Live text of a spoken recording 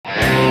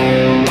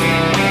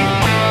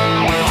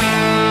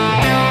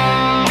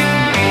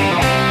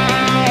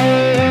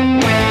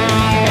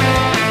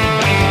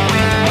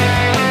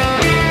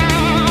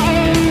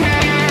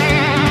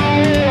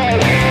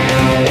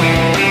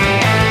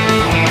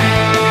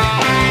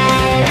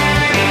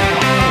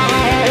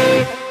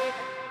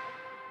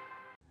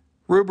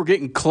Rube, we're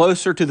getting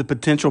closer to the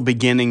potential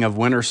beginning of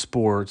winter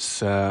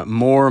sports.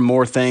 More and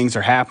more things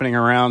are happening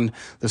around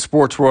the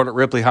sports world at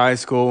Ripley High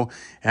School,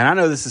 and I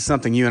know this is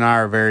something you and I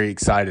are very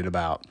excited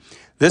about.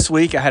 This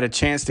week, I had a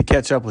chance to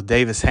catch up with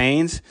Davis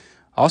Haynes.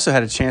 Also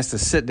had a chance to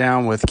sit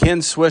down with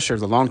Ken Swisher,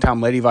 the longtime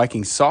Lady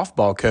Vikings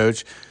softball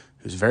coach,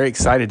 who's very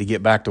excited to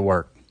get back to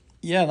work.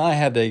 Yeah, and I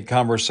had a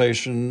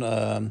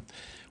conversation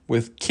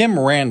with Kim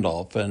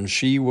Randolph, and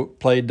she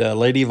played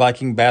Lady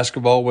Viking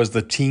basketball, was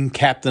the team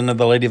captain of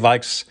the Lady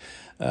Vikes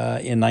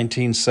in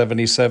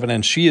 1977,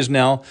 and she is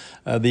now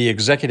the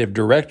executive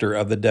director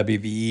of the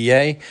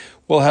WVEA.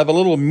 We'll have a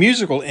little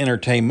musical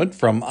entertainment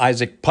from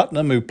Isaac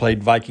Putnam, who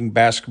played Viking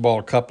basketball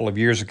a couple of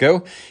years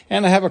ago,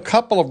 and I have a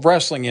couple of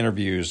wrestling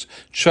interviews.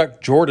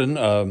 Chuck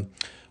Jordan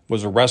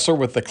was a wrestler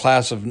with the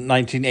class of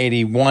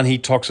 1981. He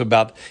talks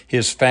about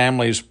his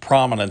family's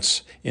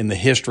prominence in the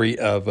history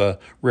of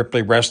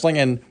Ripley wrestling,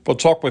 and we'll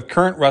talk with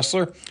current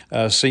wrestler,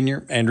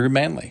 senior Andrew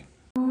Manley.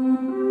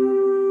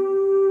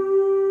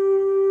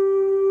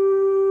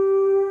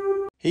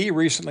 He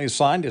recently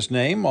signed his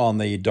name on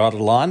the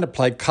dotted line to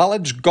play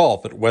college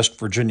golf at West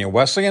Virginia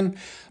Wesleyan,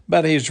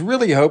 but he's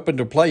really hoping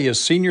to play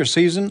his senior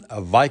season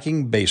of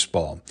Viking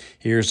baseball.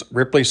 Here's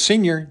Ripley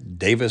senior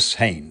Davis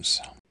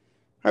Haynes. All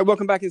right,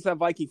 welcome back inside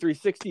Viking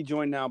 360,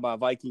 joined now by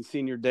Viking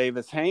senior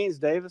Davis Haynes.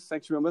 Davis,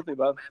 thanks for being with me,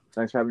 bud.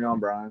 Thanks for having me on,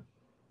 Brian.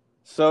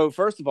 So,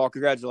 first of all,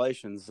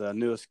 congratulations.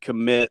 Newest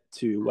commit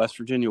to West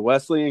Virginia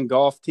Wesleyan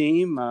golf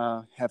team.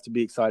 Have to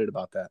be excited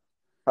about that.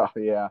 Oh,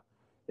 yeah.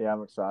 Yeah,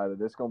 I'm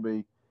excited. It's gonna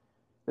be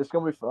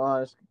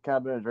fun. It's kind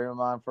of been a dream of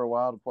mine for a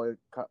while to play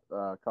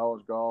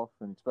college golf,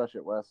 and especially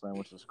at Wesleyan,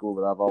 which is a school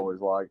that I've always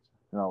liked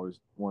and always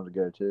wanted to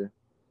go to.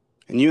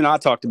 And you and I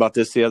talked about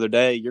this the other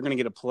day. You're going to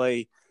get to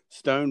play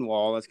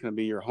Stonewall. That's going to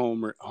be your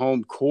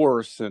home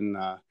course. And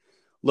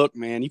look,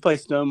 man, you play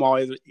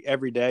Stonewall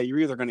every day. You're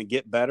either going to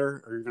get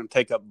better or you're going to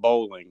take up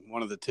bowling,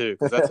 one of the two,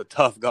 because that's a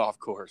tough golf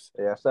course.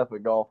 Yeah, it's definitely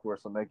a golf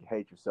course will make you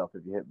hate yourself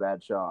if you hit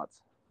bad shots.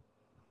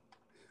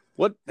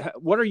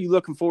 What are you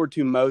looking forward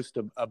to most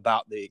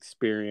about the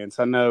experience?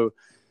 I know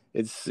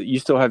you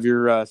still have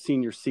your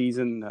senior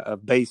season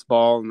of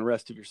baseball and the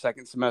rest of your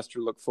second semester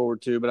to look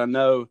forward to, but I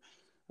know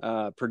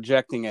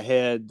projecting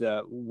ahead,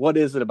 what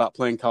is it about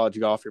playing college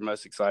golf you're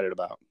most excited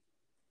about?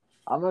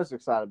 I'm most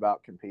excited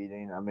about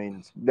competing. I mean,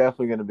 it's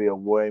definitely going to be a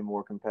way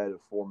more competitive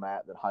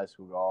format than high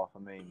school golf. I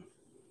mean,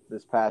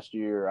 this past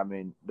year,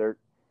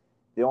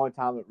 the only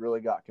time it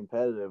really got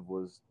competitive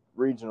was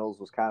regionals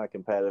was kind of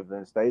competitive,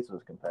 then states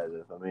was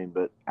competitive.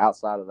 But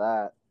outside of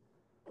that,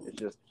 it's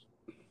just,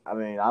 I'm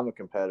a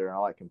competitor and I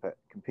like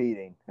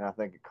competing. And I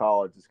think at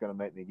college it's going to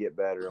make me get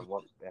better and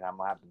I'm going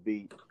to have to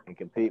beat and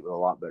compete with a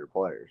lot better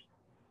players.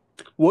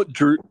 What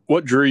drew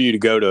you to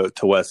go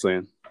to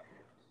Wesleyan?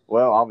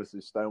 Well, obviously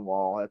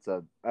Stonewall. That's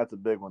a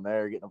big one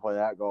there. Getting to play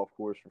that golf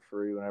course for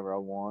free whenever I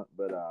want.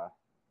 But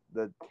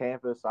the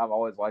campus, I've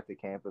always liked the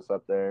campus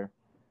up there.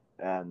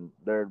 And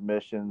their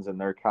admissions and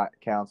their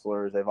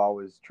counselors, they've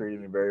always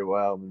treated me very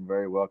well and been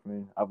very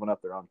welcoming. I went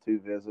up there on 2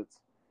 visits.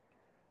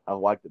 I've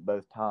liked it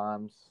both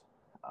times.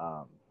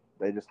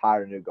 They just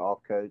hired a new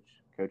golf coach,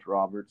 Coach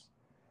Roberts.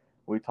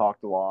 We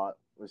talked a lot.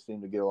 We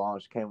seemed to get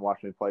along. She came and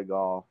watched me play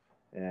golf,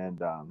 and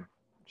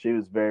she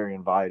was very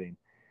inviting.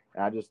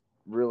 And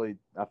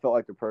I felt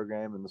like the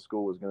program and the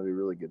school was going to be a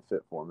really good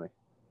fit for me.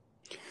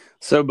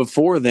 So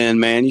before then,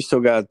 man, you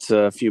still got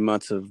a few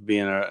months of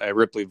being a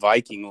Ripley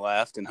Viking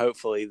left, and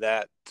hopefully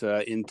that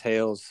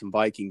entails some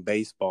Viking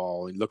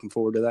baseball. Are you looking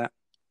forward to that?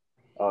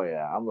 Oh,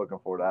 yeah, I'm looking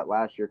forward to that.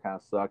 Last year kind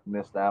of sucked,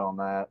 missed out on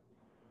that.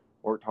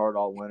 Worked hard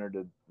all winter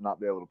to not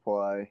be able to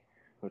play,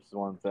 which is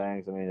one of the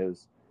things. It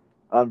was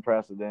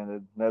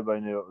unprecedented.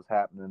 Nobody knew what was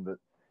happening.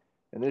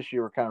 And this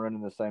year we're kind of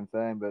running the same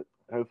thing, but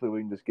hopefully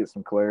we can just get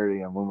some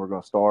clarity on when we're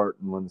going to start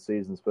and when the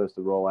season's supposed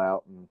to roll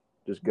out and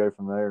just go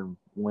from there and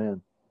win.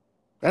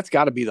 That's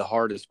got to be the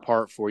hardest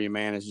part for you,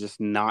 man, is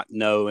just not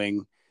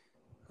knowing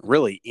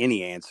really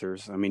any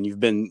answers. You've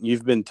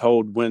been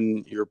told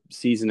when your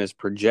season is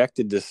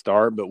projected to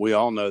start, but we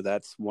all know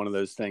that's one of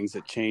those things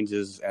that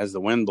changes as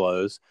the wind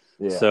blows.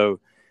 Yeah. So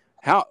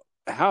how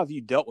have you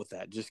dealt with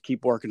that? Just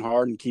keep working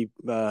hard and keep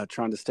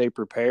trying to stay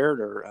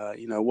prepared, or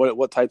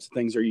what types of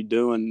things are you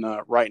doing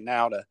right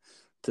now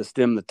to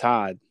stem the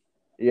tide?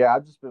 Yeah,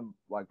 I've just been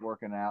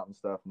working out and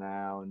stuff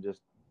now, and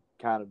just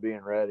kind of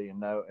being ready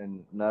and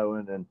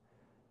knowing. And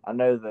I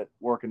know that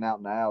working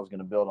out now is going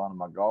to build onto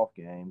my golf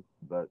game,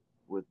 but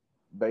with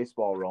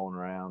baseball rolling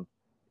around,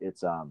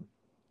 it's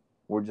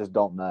we just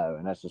don't know,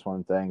 and that's just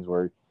one of the things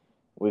where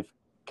we've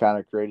kind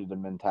of created a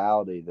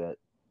mentality that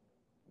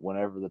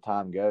whenever the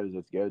time goes,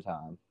 it's go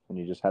time, and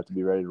you just have to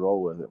be ready to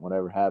roll with it.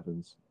 Whenever it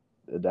happens,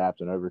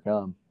 adapt and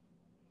overcome.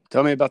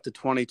 Tell me about the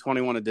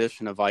 2021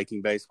 edition of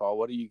Viking baseball.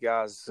 What do you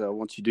guys,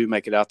 once you do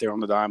make it out there on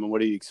the diamond,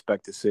 what do you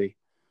expect to see?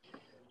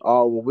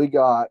 Oh, well, we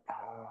got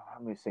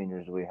how many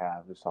seniors do we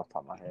have? Just off the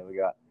top of my head, we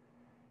got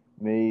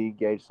me,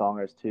 Gage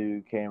Songers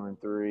 2, Cameron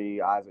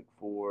 3, Isaac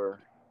 4,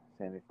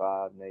 Sammy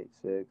 5, Nate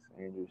 6,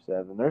 Andrew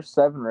 7. There's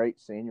 7 or 8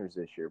 seniors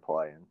this year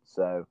playing,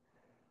 so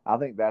I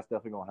think that's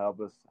definitely going to help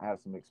us have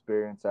some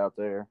experience out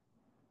there.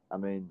 I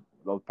mean,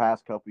 the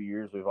past couple of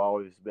years, we've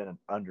always been an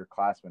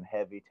underclassmen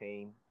heavy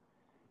team.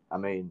 I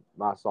mean,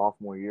 my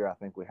sophomore year, I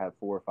think we had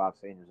 4 or 5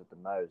 seniors at the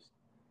most.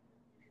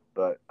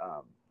 But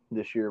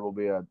this year will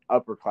be an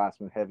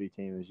upperclassmen heavy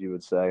team, as you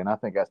would say, and I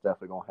think that's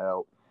definitely going to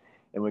help.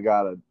 And we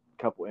got a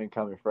couple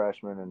incoming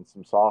freshmen and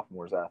some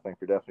sophomores that I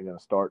think are definitely going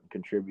to start and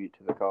contribute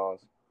to the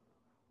cause.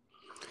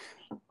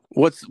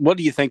 What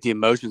do you think the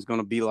emotion is going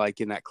to be like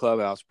in that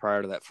clubhouse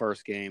prior to that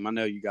first game? I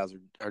know you guys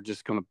are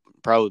just going to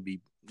probably be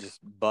just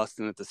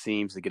busting at the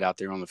seams to get out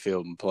there on the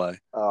field and play.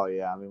 Oh,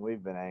 yeah. I mean,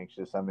 we've been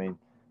anxious. I mean,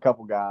 a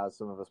couple guys,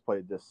 some of us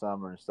played this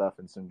summer and stuff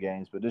in some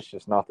games, but it's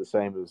just not the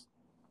same as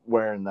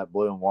wearing that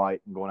blue and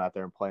white and going out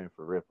there and playing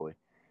for Ripley.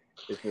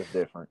 It's just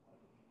different.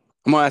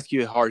 I'm going to ask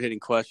you a hard-hitting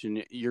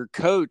question. Your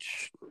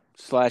coach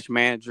 /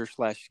 manager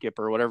 /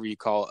 skipper, whatever you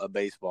call a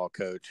baseball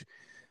coach,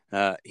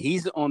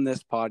 he's on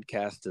this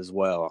podcast as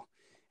well.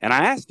 And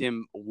I asked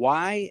him,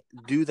 why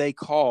do they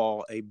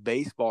call a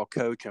baseball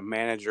coach a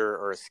manager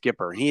or a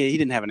skipper? He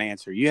didn't have an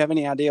answer. You have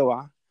any idea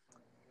why?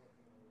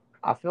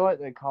 I feel like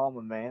they call him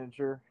a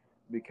manager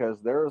because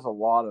there is a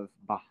lot of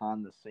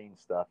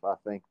behind-the-scenes stuff, I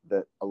think,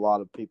 that a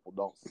lot of people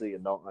don't see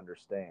and don't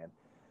understand.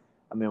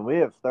 I mean, we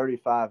have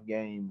 35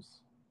 games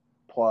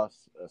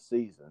plus a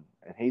season,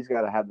 and he's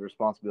got to have the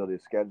responsibility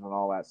of scheduling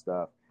all that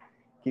stuff,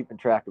 keeping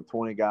track of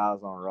 20 guys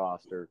on a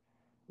roster,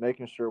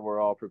 making sure we're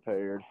all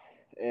prepared,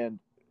 and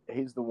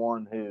he's the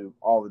one who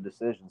all the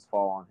decisions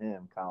fall on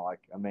him, kind of like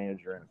a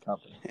manager in a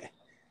company.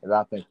 And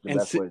I think the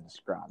best way to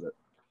describe it.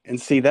 And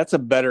see, that's a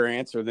better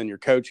answer than your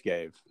coach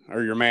gave,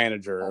 or your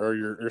manager, or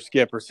your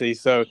skipper. See,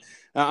 so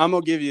I'm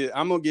gonna give you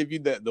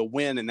the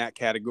win in that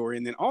category.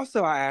 And then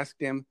also, I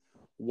asked him,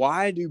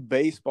 why do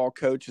baseball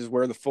coaches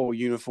wear the full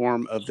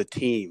uniform of the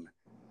team?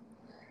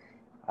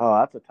 Oh,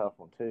 that's a tough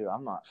one too.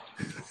 I'm not,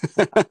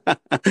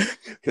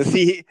 because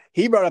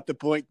he brought up the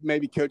point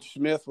maybe Coach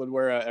Smith would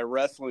wear a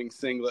wrestling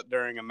singlet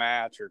during a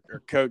match, or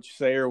Coach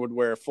Sayer would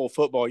wear a full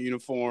football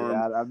uniform,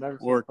 I've never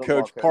seen or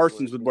Coach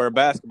Parsons would wear a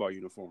basketball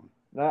uniform.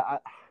 No,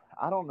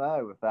 I don't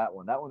know with that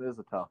one. That one is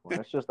a tough one.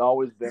 It's just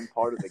always been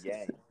part of the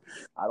game.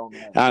 I don't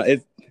know.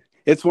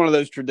 It's one of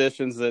those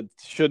traditions that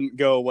shouldn't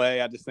go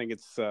away. I just think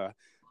it's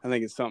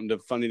something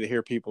funny to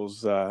hear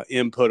people's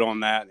input on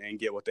that and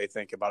get what they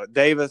think about it.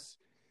 Davis,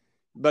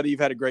 buddy,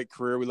 you've had a great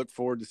career. We look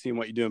forward to seeing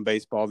what you do in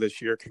baseball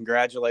this year.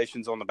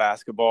 Congratulations on the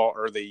basketball,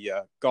 or the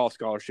golf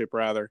scholarship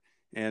rather,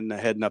 and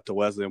heading up to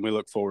Wesleyan. We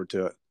look forward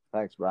to it.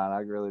 Thanks, Brian.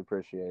 I really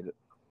appreciate it.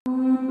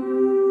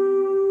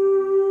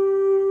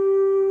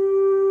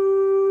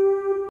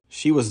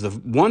 She was the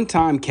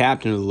one-time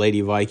captain of the Lady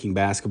Viking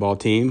basketball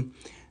team.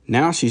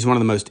 Now she's one of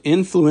the most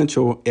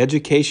influential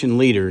education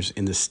leaders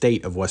in the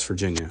state of West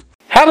Virginia.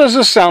 How does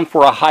this sound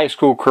for a high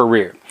school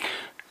career?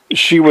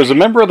 She was a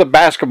member of the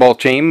basketball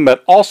team,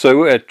 but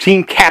also a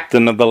team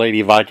captain of the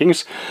Lady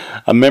Vikings,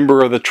 a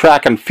member of the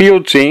track and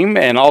field team,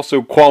 and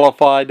also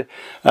qualified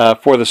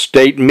for the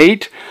state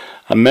meet,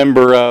 a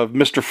member of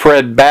Mr.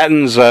 Fred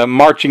Batten's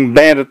marching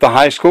band at the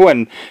high school,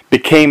 and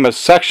became a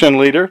section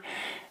leader.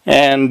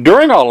 And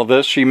during all of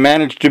this, she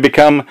managed to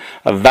become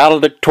a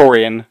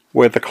valedictorian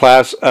with the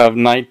class of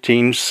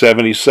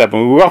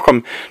 1977. We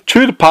welcome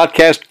to the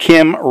podcast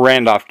Kim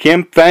Randolph.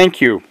 Kim, thank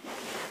you.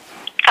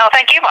 Oh,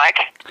 thank you, Mike.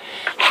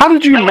 How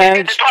did you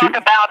manage to talk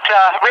about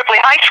Ripley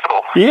High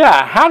School?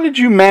 Yeah, how did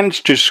you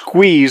manage to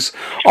squeeze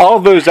all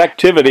of those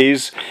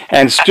activities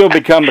and still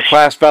become the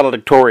class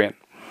valedictorian?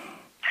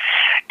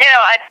 You know,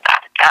 I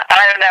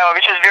don't know. I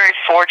was just very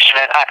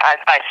fortunate.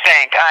 I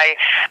think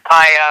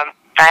I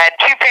had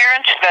two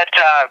parents that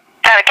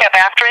kind of kept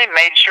after me,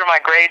 made sure my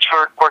grades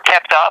were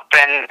kept up,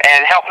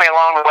 and helped me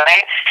along the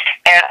way.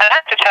 And I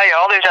have to tell you,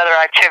 all these other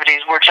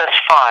activities were just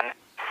fun,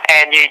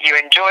 and you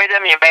enjoyed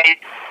them. You made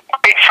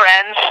great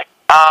friends.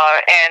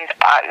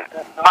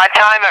 My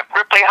time at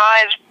Ripley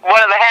High is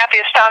one of the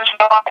happiest times of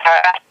my life.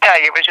 I tell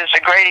you, it was just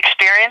a great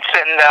experience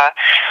and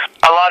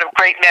a lot of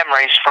great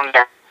memories from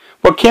there.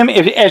 Well, Kim,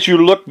 as you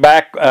look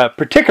back,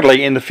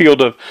 particularly in the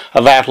field of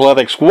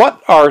athletics,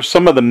 what are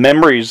some of the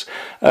memories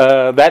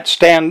that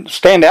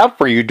stand out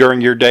for you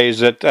during your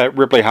days at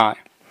Ripley High?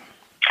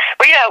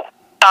 Well, you know,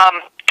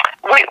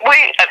 we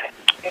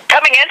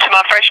coming into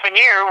my freshman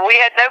year, we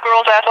had no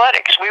girls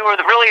athletics. We were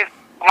really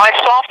my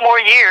sophomore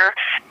year,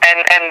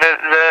 and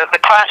the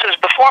classes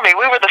before me,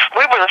 we were the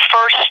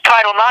first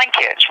Title IX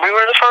kids. We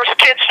were the first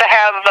kids to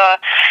have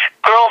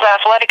girls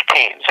athletic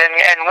teams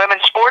and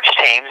women's sports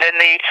teams, and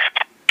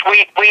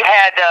we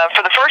had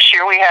for the first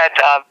year we had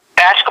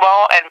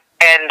basketball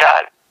and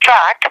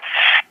track,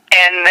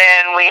 and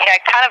then we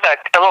had kind of a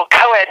little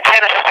co-ed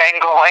tennis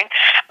thing going.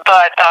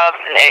 But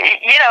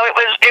you know, it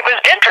was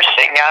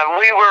interesting.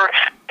 We were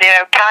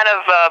kind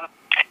of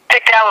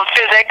picked out of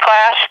phys ed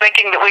class,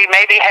 thinking that we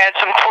maybe had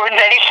some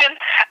coordination,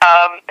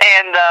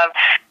 and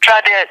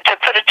tried to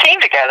put a team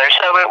together.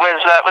 So it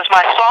was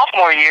my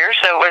sophomore year.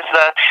 So it was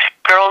the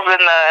girls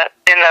in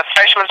the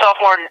freshman,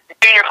 sophomore,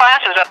 junior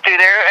classes up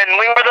through there, and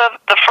we were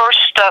the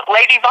first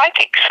Lady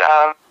Vikings.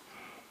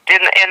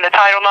 in the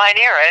Title IX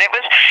era, and it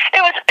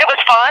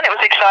was fun. It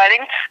was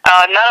exciting.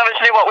 None of us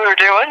knew what we were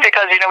doing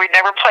because we'd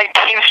never played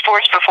team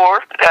sports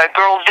before.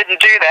 Girls didn't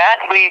do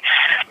that. They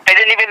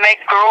didn't even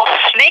make girls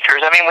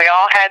sneakers. I mean, we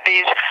all had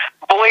these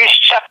boys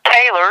Chuck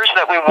Taylors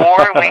that we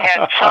wore, and we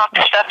had socks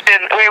stuffed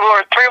in. We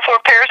wore 3 or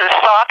 4 pairs of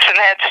socks and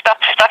had stuff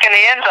stuck in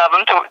the ends of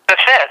them to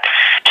fit.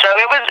 So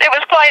it was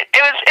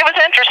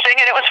interesting,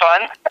 and it was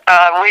fun.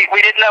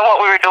 We didn't know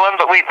what we were doing,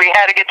 but we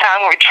had a good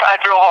time, and we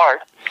tried real hard.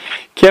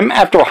 Kim,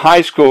 after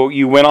high school,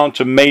 you went on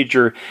to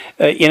major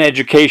in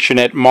education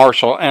at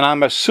Marshall, and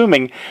I'm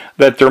assuming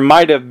that there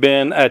might have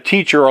been a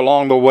teacher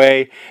along the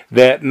way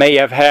that may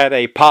have had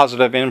a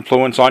positive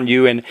influence on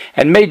you and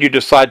made you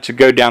decide to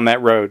go down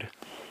that road.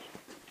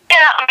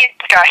 Yeah, I mean,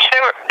 gosh,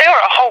 there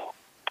were a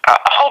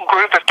whole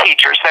group of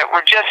teachers that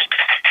were just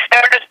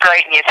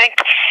great, and you think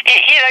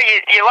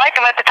you like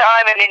them at the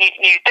time, and then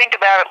you think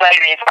about it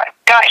later, and you think,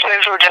 gosh,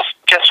 those were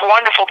just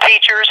wonderful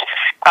teachers.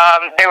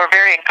 They were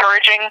very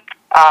encouraging.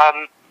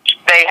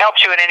 They helped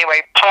you in any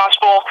way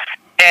possible,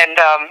 and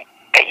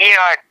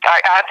I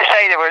have to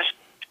say there was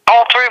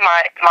all through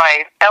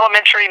my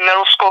elementary,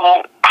 middle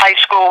school, high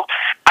school.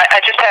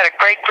 I just had a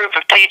great group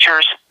of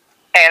teachers.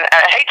 And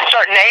I hate to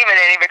start naming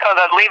any because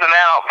I'd leave them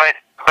out, but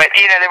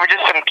there were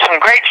just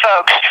some great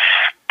folks.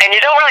 And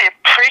you don't really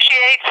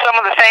appreciate some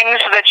of the things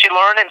that you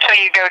learn until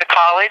you go to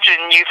college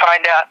and you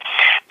find out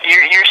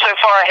you're so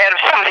far ahead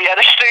of some of the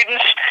other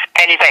students,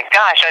 and you think,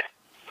 gosh,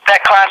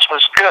 that class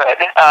was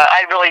good.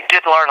 I really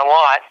did learn a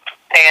lot,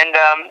 and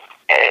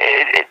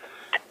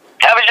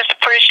I was just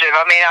appreciative.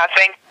 I mean, I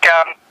think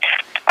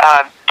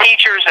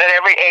teachers at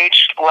every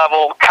age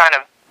level kind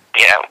of,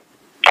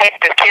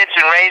 take the kids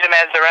and raise them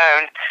as their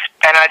own,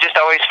 and I just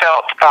always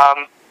felt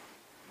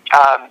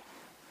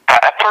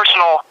a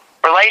personal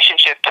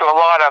relationship to a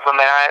lot of them,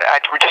 and I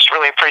just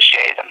really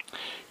appreciated them.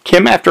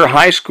 Kim, after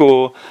high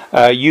school,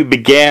 you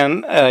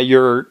began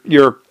your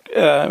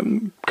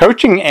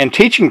coaching and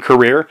teaching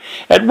career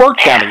at Worth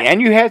County,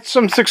 and you had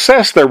some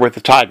success there with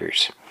the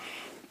Tigers.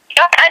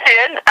 I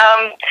did.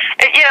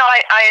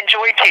 I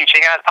enjoyed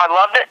teaching. I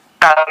loved it.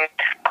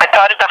 I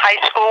taught at the high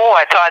school.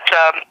 I taught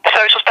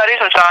social studies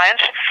and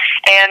science,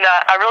 and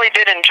I really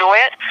did enjoy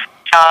it.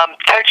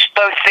 Coached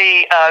both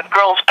the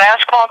girls'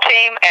 basketball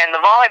team and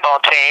the volleyball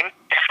team.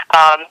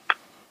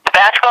 The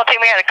basketball team,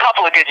 we had a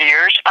couple of good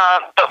years,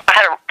 but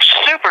I had a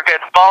super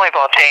good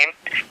volleyball team,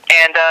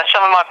 and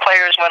some of my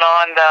players went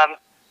on,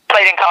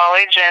 played in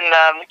college, and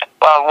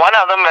one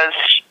of them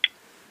is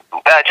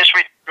just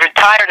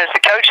retired as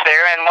the coach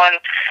there, and one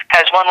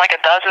has won like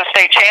a dozen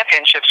state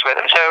championships with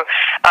him. So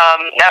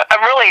I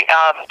really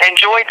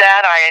enjoyed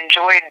that. I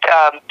enjoyed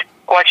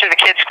watching the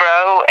kids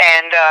grow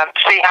and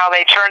see how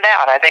they turned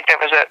out. I think that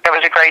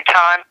was a great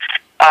time.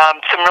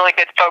 Some really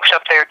good folks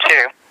up there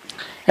too.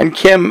 And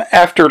Kim,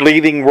 after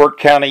leaving Worth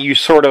County, you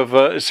sort of,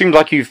 it seems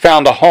like you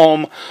found a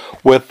home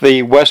with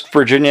the West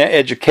Virginia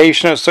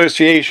Education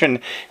Association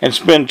and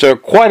spent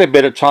quite a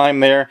bit of time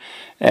there.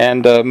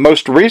 And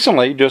most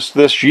recently, just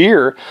this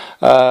year,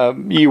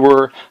 you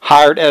were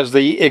hired as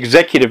the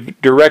executive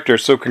director.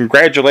 So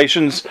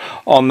congratulations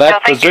on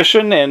that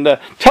position. And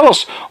tell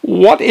us,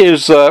 what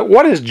is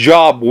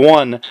job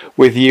one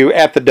with you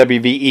at the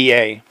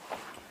WVEA?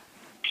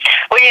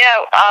 Well,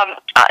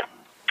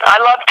 I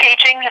love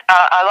teaching.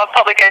 I love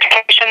public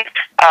education.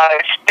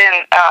 It's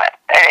been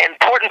an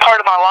important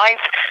part of my life,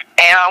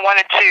 and I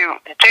wanted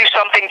to do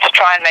something to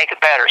try and make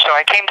it better. So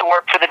I came to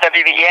work for the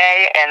WVA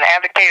and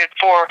advocated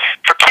for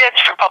kids,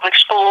 for public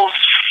schools,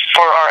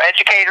 for our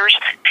educators,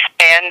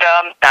 and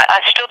I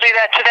still do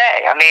that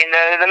today. I mean,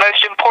 the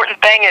most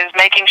important thing is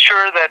making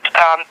sure that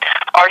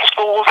our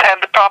schools have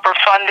the proper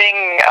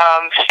funding,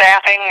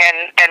 staffing,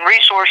 and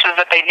resources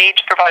that they need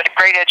to provide a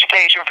great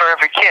education for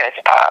every kid.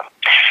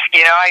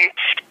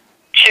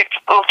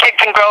 Little kid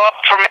can grow up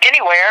from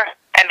anywhere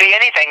and be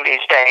anything these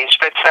days,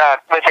 but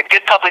with a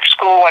good public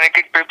school and a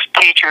good group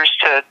of teachers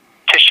to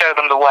show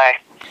them the way.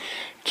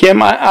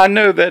 Kim, I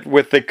know that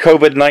with the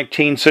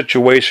COVID-19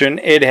 situation,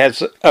 it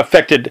has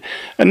affected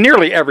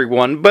nearly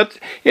everyone, but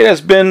it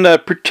has been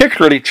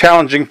particularly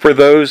challenging for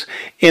those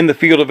in the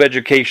field of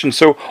education.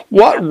 So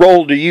what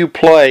role do you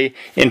play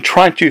in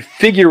trying to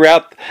figure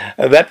out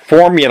that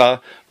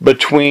formula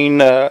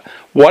between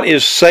what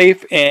is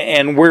safe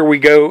and where we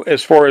go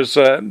as far as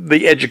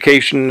the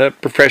education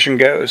profession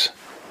goes?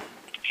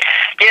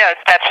 Yeah,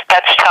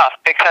 that's tough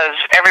because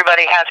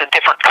everybody has a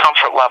different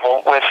comfort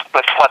level with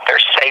what their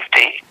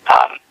safety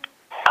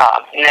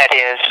net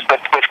is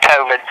with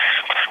COVID.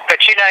 But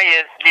you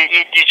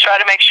try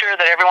to make sure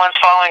that everyone's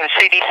following the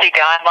CDC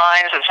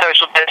guidelines of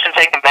social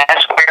distancing and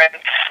mask wearing.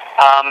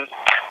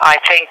 I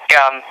think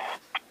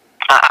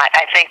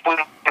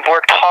we've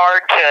worked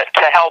hard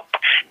to help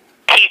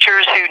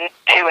teachers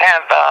who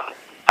have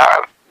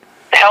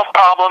health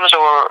problems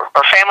or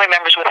family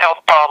members with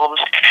health problems.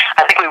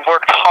 I think we've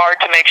worked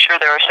hard to make sure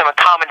there are some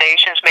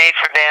accommodations made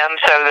for them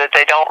so that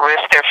they don't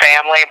risk their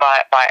family by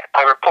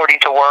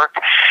reporting to work.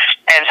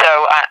 And so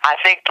I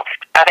think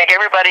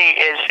everybody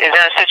is in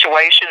a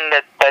situation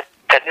that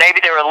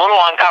maybe they're a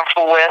little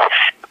uncomfortable with,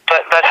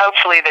 but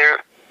hopefully they're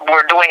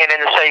we're doing it in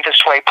the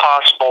safest way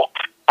possible.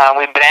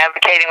 We've been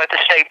advocating with the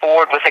state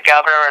board, with the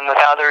governor, and with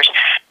others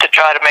to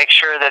try to make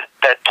sure that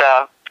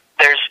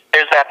there's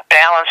that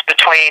balance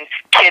between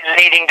kids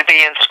needing to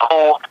be in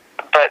school,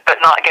 but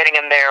not getting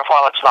them there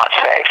while it's not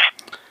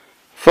safe.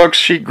 Folks,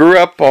 she grew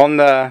up on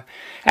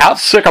out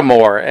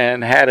Sycamore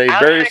and had a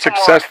very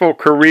successful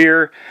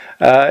career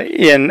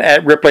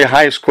at Ripley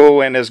High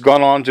School, and has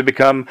gone on to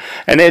become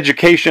an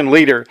education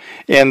leader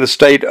in the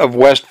state of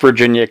West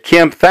Virginia.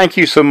 Kim, thank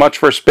you so much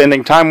for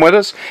spending time with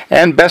us,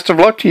 and best of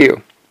luck to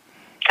you.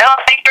 Oh,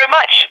 thank you very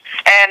much,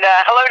 and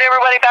hello to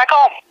everybody back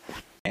home.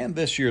 And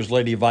this year's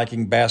Lady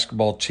Viking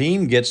basketball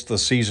team gets the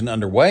season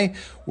underway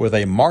with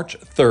a March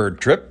 3rd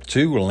trip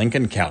to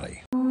Lincoln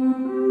County.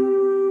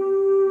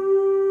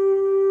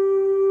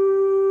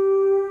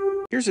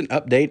 Here's an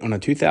update on a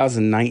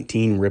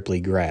 2019 Ripley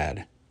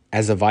grad.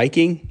 As a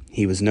Viking,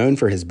 he was known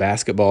for his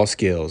basketball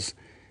skills.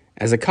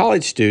 As a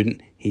college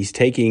student, he's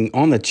taking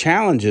on the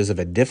challenges of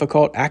a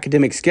difficult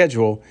academic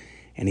schedule,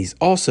 and he's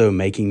also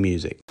making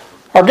music.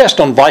 Our guest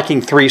on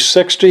Viking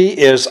 360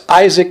 is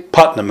Isaac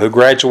Putnam, who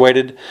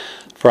graduated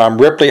from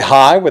Ripley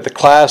High with the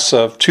class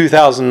of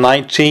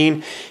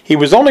 2019. He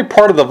was only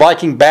part of the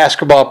Viking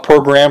basketball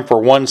program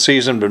for one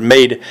season, but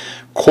made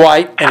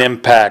quite an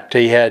impact.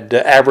 He had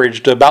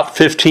averaged about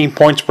 15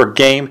 points per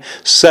game,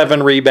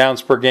 7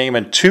 rebounds per game,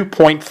 and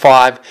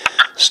 2.5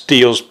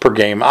 steals per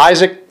game.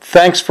 Isaac,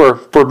 thanks for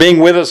being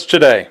with us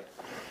today.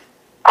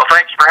 Well,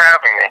 thanks for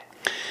having me.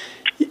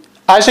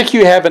 Isaac,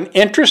 you have an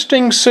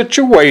interesting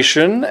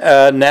situation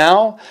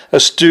now, a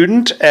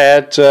student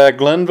at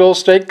Glenville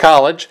State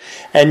College,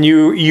 and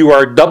you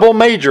are double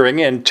majoring.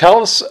 And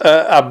tell us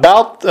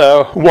about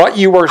what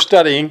you are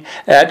studying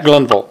at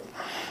Glenville.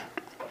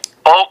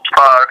 Well,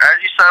 as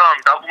you said,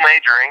 I'm double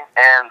majoring,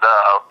 and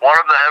one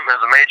of them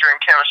is a major in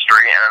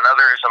chemistry, and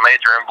another is a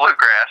major in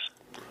bluegrass.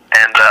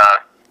 And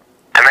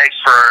it makes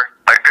for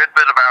a good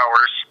bit of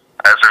hours,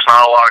 as there's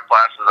not a lot of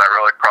classes that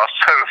really cross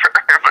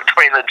over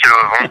between the two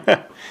of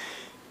them.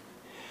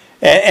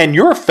 And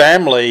your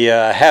family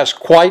has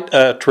quite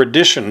a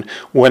tradition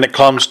when it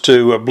comes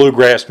to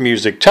bluegrass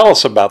music. Tell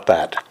us about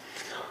that.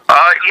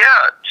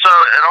 Yeah, so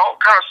it all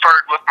kind of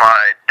started with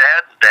my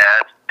dad's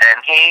dad,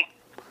 and he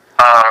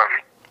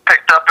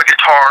picked up a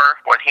guitar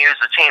when he was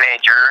a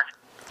teenager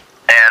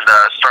and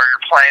started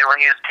playing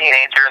when he was a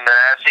teenager, and then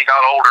as he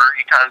got older,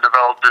 he kind of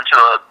developed into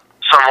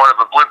somewhat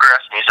of a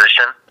bluegrass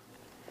musician.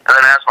 And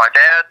then as my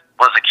dad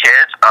was a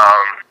kid,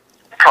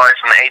 probably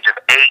from the age of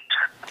 8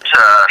 to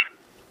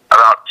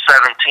about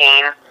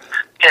 17,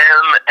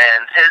 him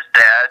and his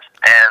dad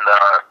and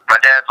my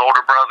dad's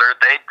older brother,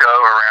 they'd go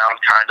around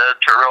kind of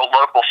to real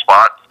local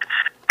spots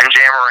and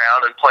jam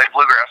around and play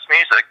bluegrass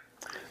music.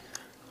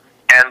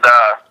 And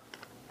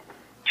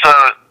so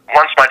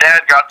once my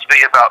dad got to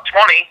be about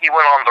 20, he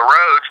went on the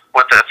road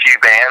with a few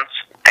bands,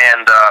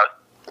 and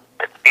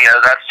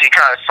he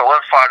kind of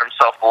solidified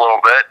himself a little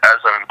bit as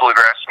a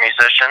bluegrass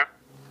musician.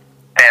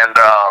 And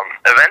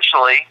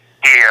eventually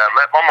he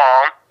met my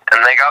mom, and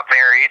they got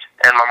married,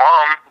 and my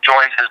mom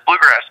joined his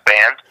bluegrass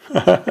band,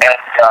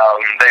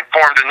 and they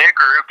formed a new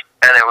group,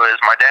 and it was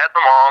my dad,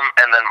 the mom,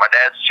 and then my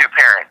dad's 2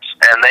 parents,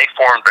 and they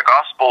formed a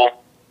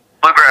gospel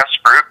bluegrass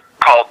group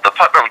called the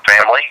Putnam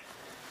Family,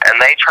 and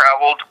they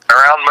traveled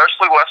around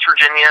mostly West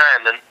Virginia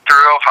and then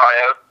through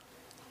Ohio,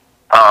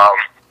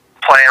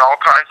 playing all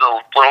kinds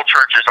of little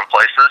churches and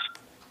places.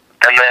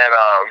 And then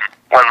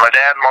when my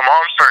dad and my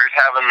mom started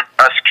having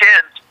us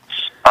kids,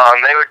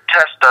 they would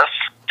test us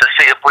to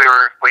see if we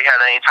had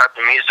any type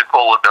of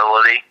musical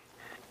ability.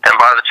 And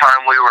by the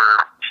time we were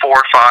 4,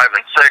 5,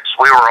 and 6,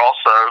 we were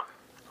also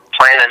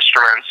playing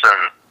instruments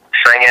and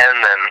singing.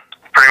 And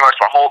pretty much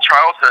my whole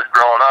childhood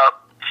growing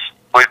up,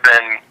 we've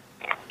been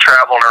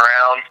traveling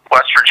around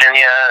West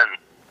Virginia and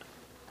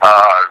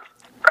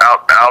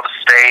out of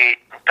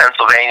state,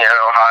 Pennsylvania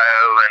and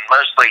Ohio, and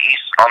mostly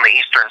on the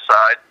eastern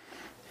side.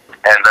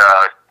 And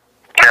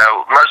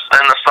most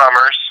in the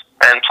summers,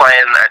 and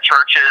playing at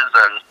churches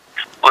and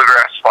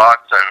bluegrass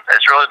spots, and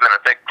it's really been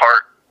a big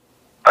part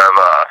of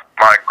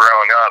my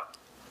growing up.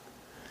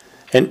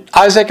 And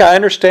Isaac, I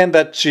understand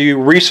that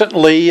you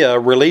recently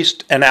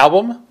released an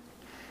album?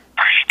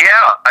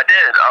 Yeah, I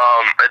did.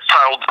 It's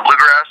titled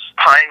Bluegrass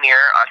Pioneer.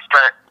 I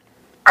spent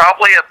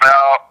probably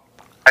about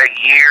a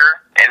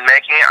year in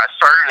making it. I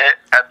started it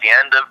at the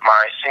end of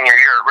my senior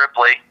year at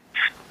Ripley,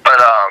 but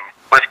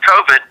with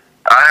COVID,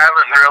 I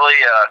haven't really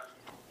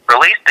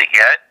released it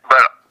yet,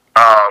 but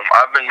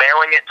I've been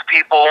mailing it to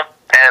people,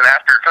 and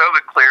after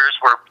COVID clears,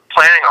 we're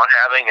planning on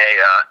having a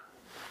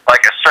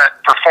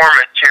set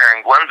performance here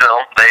in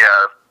Glenville. They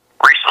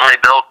recently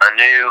built a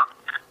new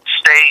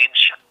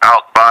stage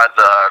out by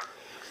the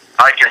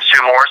Ike and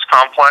Sue Morris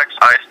complex.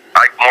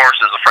 Ike Morris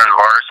is a friend of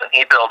ours, and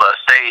he built a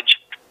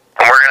stage,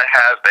 and we're going to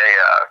have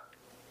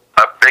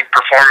a big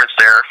performance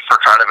there for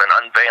kind of an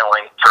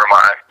unveiling for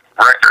my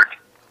record.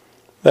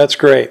 That's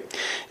great.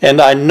 And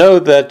I know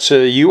that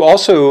you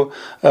also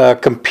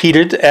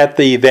competed at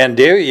the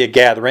Vandalia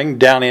Gathering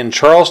down in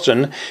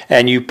Charleston,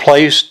 and you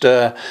placed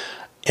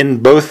in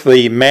both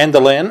the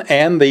mandolin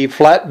and the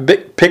flat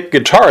pick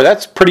guitar.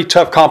 That's pretty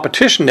tough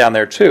competition down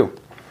there too.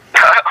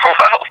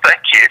 Well,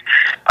 thank you.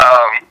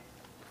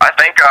 I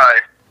think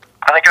I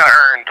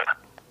earned.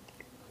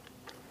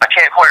 I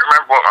can't quite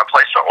remember what my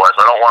placement was.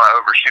 I don't want to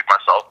overshoot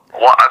myself.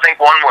 I think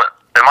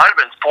it might have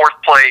been fourth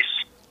place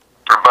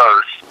for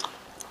both,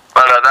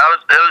 but it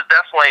was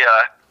definitely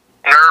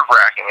nerve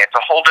wracking. It's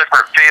a whole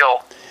different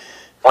feel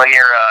when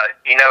you're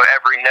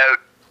every note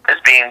is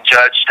being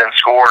judged and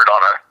scored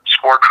on a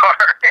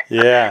scorecard.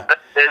 Yeah, that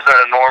isn't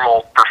a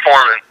normal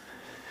performance.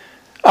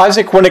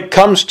 Isaac, when it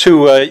comes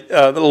to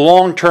the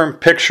long-term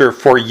picture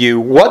for you,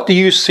 what do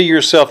you see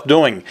yourself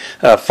doing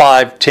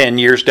 5-10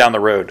 years down the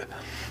road?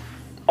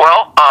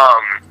 Well,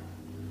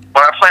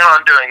 what I plan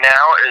on doing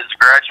now is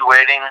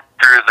graduating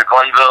through the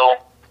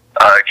Glenville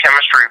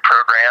chemistry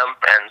program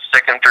and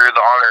sticking through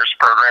the honors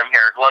program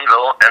here at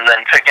Glenville, and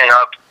then picking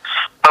up,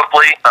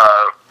 hopefully,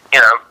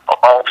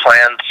 all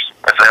plans,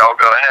 if they all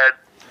go ahead,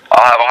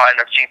 I'll have a high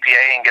enough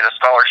GPA and get a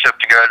scholarship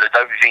to go to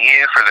WVU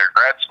for their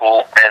grad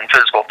school in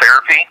physical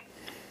therapy.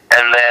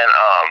 And then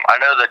I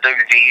know that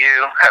WVU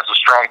has a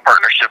strong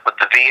partnership with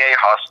the VA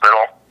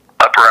hospital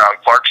up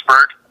around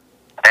Clarksburg.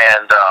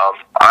 And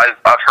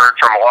I've heard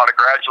from a lot of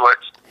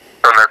graduates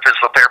from their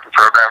physical therapy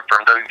program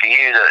from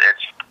WVU that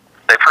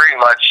they pretty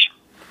much,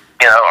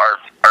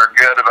 are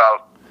good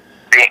about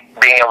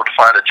being able to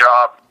find a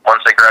job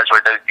once they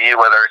graduate WVU,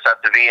 whether it's at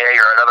the VA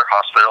or at other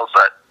hospitals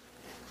that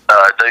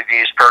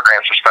WVU's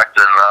program's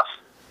respected enough.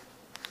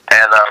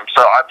 And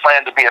so I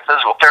plan to be a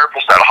physical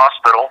therapist at a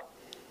hospital,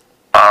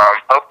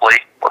 hopefully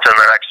within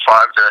the next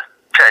 5 to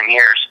 10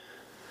 years.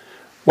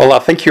 Well, I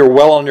think you're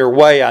well on your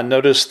way. I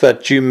noticed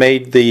that you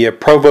made the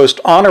Provost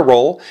Honor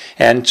Roll,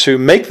 and to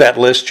make that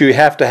list, you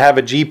have to have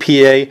a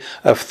GPA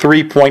of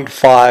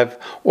 3.5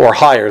 or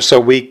higher. So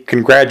we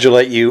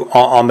congratulate you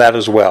on that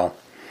as well.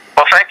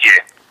 Well, thank you.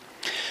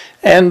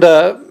 And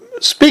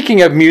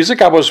speaking of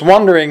music, I was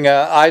wondering,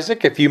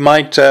 Isaac, if you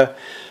might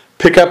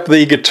pick up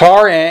the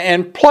guitar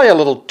and play a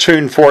little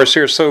tune for us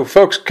here so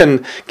folks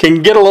can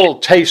get a little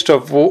taste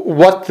of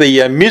what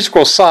the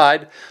musical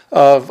side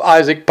of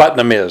Isaac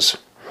Putnam is.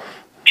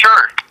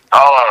 Sure.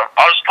 I'll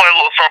just play a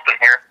little something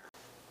here.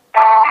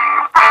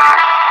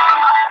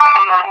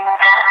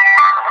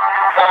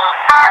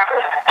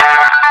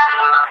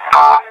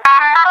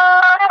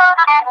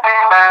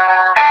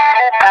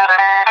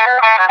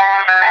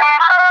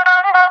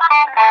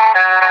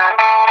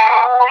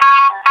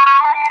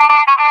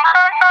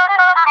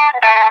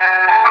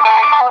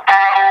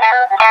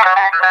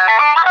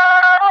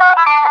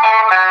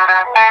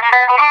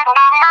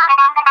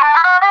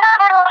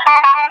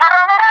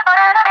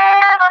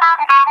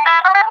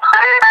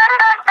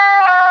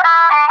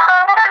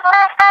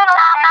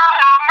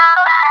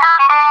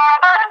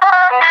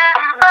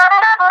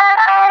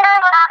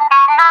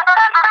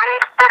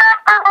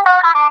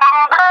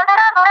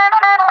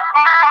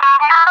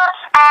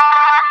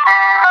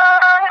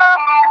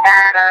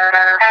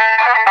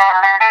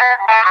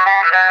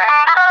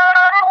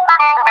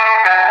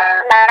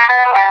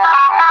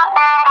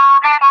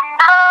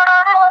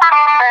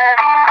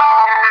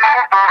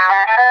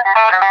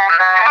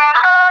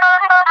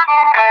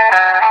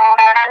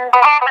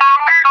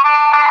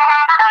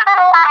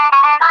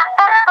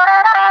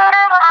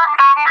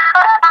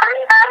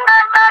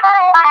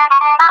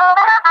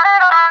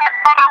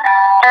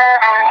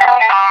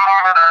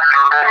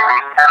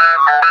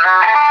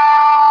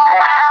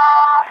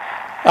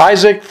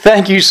 Isaac,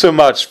 thank you so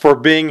much for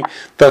being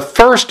the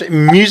first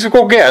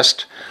musical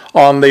guest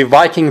on the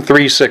Viking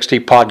 360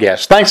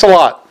 podcast. Thanks a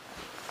lot.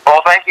 Well,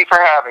 thank you for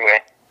having me.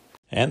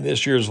 And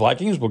this year's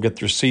Vikings will get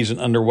their season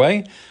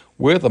underway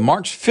with a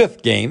March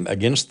 5th game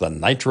against the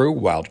Nitro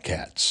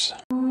Wildcats.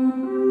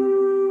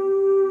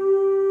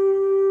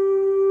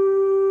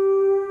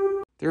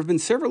 There have been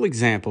several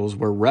examples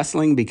where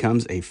wrestling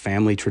becomes a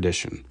family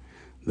tradition.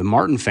 The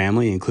Martin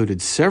family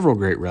included several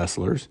great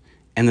wrestlers,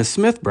 and the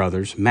Smith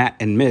brothers, Matt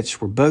and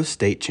Mitch, were both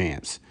state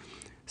champs.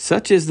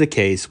 Such is the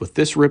case with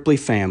this Ripley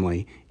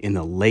family in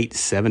the late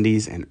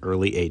 70s and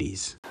early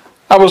 80s.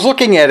 I was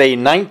looking at a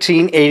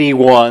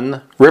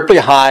 1981 Ripley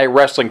High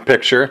wrestling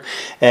picture,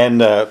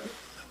 and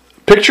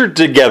pictured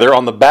together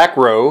on the back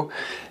row,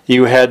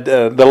 you had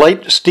the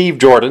late Steve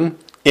Jordan.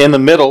 In the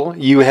middle,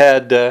 you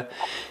had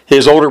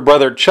his older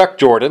brother Chuck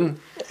Jordan,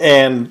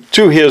 and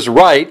to his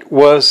right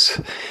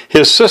was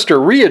his sister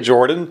Rhea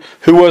Jordan,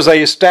 who was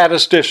a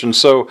statistician.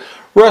 So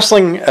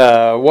wrestling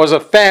was a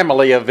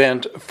family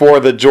event for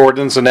the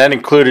Jordans, and that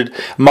included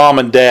mom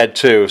and dad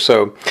too.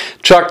 So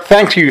Chuck,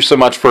 thank you so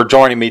much for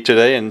joining me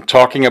today and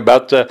talking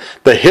about the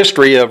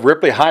history of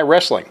Ripley High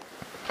wrestling.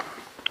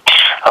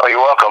 Oh, you're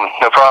welcome.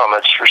 No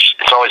problem.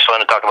 It's always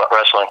fun to talk about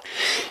wrestling.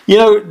 You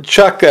know,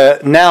 Chuck,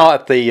 now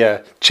at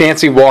the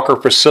Chancey Walker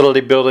facility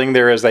building,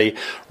 there is a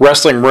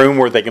wrestling room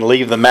where they can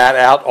leave the mat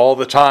out all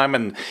the time,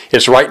 and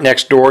it's right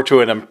next door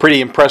to a pretty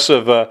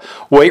impressive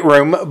weight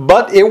room.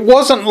 But it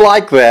wasn't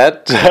like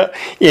that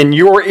in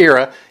your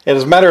era.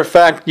 As a matter of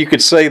fact, you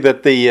could say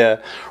that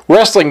the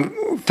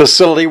wrestling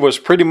facility was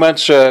pretty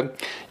much,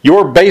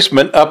 your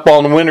basement up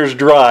on Winners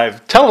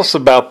Drive. Tell us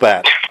about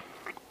that.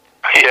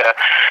 Yeah.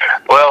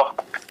 Well,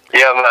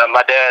 yeah,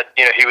 my dad,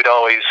 he would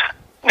always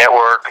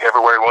network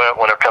everywhere he went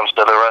when it comes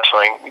to the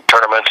wrestling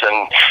tournaments,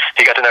 and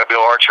he got to know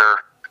Bill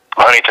Archer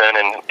from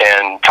Huntington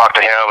and talked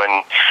to him,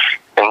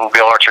 and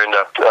Bill Archer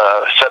ended up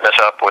setting us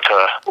up with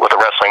a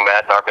wrestling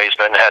mat in our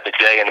basement and had the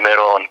J in the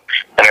middle and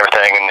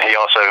everything, and he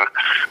also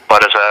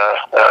bought us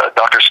a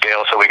doctor's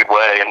scale so we could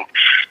weigh. And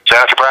so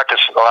after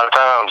practice, a lot of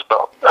times,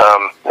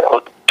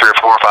 3 or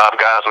 4 or 5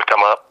 guys would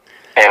come up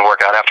and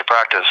work out after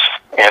practice,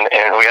 and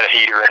we had a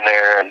heater in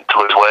there and to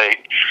lose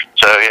weight.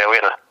 So yeah, we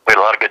had a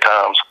lot of good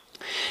times.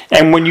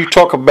 And when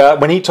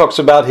he talks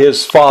about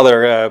his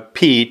father,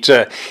 Pete,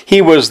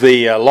 he was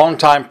the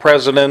longtime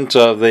president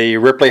of the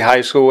Ripley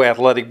High School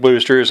Athletic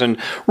Boosters and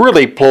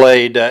really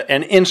played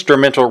an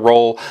instrumental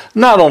role,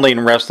 not only in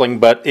wrestling,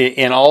 but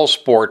in all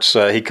sports.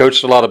 He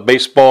coached a lot of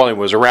baseball and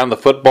was around the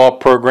football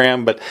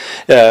program, but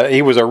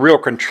he was a real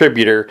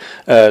contributor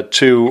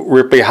to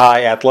Ripley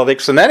High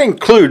athletics, and that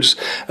includes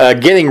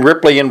getting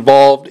Ripley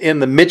involved in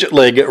the Midget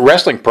League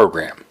wrestling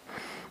program.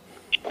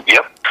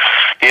 Yep.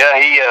 Yeah,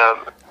 he...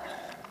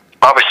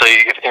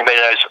 Obviously, if anybody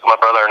knows, my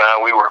brother and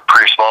I, we were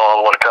pretty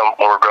small when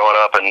we were growing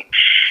up, and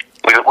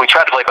we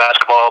tried to play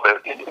basketball, but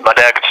my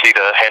dad could see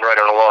the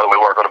handwriting on the wall that we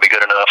weren't going to be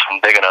good enough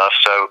and big enough.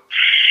 So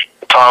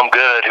Tom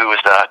Good, who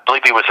was I believe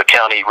he was the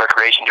county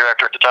recreation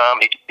director at the time,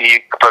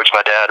 he approached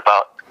my dad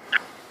about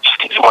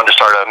wanting to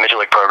start a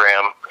midget league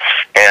program,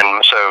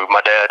 and so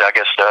my dad, I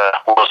guess,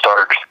 Will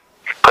started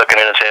clicking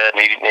in his head,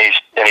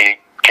 and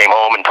he came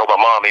home and told my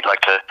mom he'd like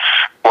to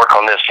work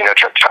on this, try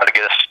to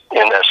get us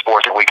in a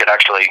sport that we could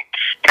actually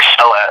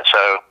excel at.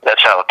 So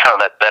that's how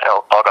that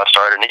all got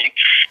started.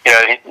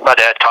 And my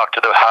dad talked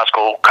to the high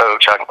school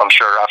coach. I'm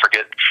sure, I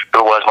forget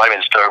who it was. Might have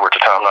been Stover at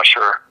the time. I'm not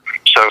sure.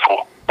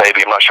 Stoffel,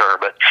 maybe. I'm not sure.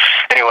 But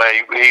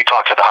anyway, he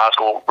talked to the high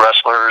school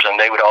wrestlers, and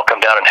they would all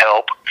come down and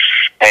help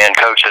and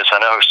coach us. I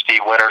know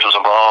Steve Winters was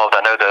involved.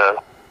 I know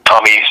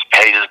Tommy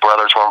Hayes'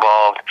 brothers were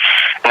involved,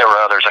 and there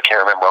were others. I can't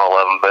remember all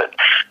of them, but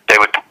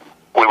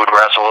we would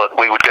wrestle.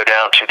 We would go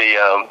down to the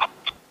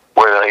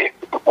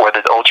where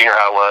the old junior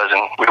high was,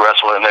 and we'd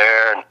wrestle in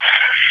there. And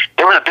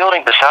there was a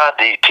building beside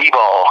the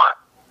T-ball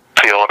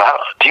field.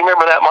 Do you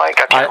remember that, Mike?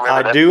 I can't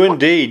remember that. I do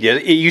indeed.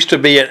 It used to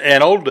be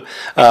an old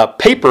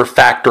paper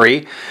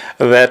factory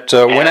that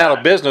went out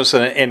of business,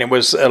 and it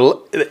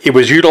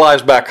was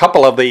utilized by a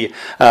couple of the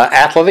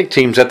athletic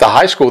teams at the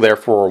high school there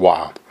for a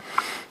while.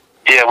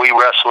 Yeah, we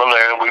wrestled in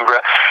there, and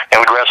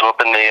we'd wrestle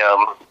up in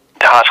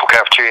the high school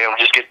cafeteria and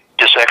just get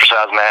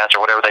exercise mats or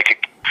whatever they could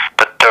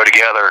throw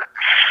together.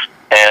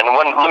 And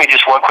let me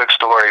just one quick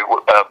story.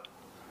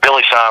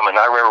 Billy Simon,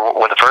 I remember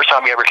when the first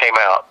time he ever came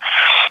out,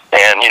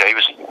 and he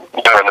was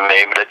younger than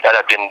me, but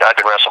I'd been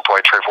wrestling for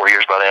 3 or 4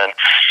 years by then,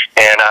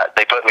 and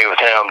they put me with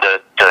him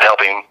to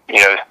help him,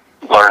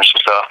 learn some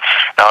stuff.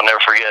 And I'll never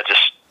forget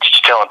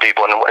just telling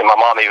people, and my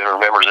mom even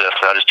remembers this.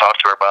 I just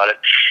talked to her about it.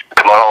 I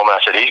come home and I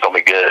said, he's going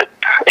to be good,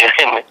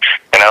 and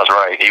I was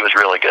right. He was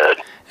really good.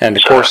 And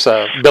of course,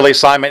 Billy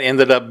Simon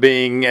ended up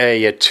being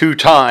a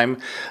 2-time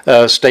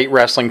state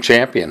wrestling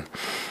champion.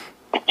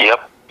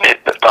 Yep.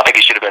 I think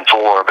he should have been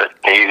 4, but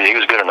he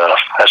was good enough.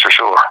 That's for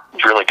sure.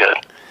 He's really good.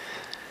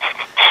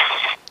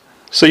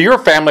 So your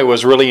family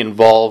was really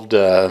involved,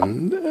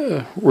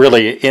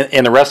 really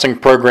in the wrestling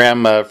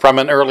program from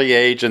an early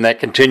age, and that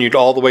continued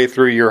all the way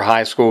through your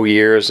high school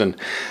years. And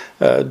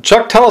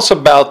Chuck, tell us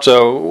about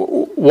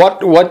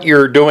what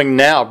you're doing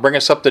now. Bring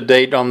us up to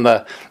date on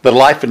the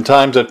life and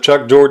times of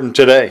Chuck Jordan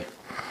today.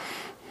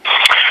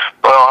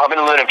 Well, I've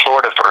been living in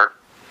Florida for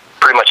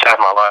pretty much half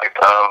my life.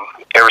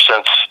 Ever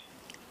since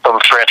I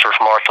transferred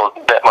from Marshall,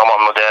 my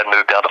mom and dad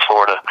moved down to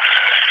Florida.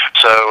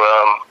 So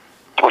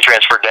we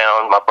transferred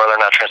down. My brother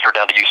and I transferred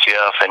down to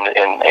UCF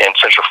in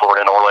Central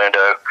Florida in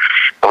Orlando.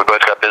 And we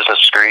both got business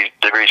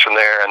degrees from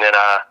there. And then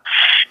I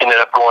ended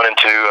up going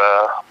into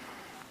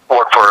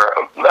work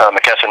for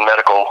McKesson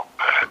Medical.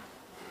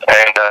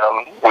 And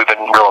we've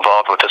been real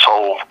involved with this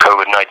whole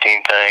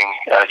COVID-19 thing.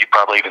 You've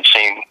probably even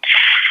seen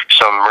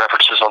some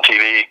references on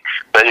TV.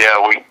 But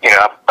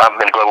yeah, I've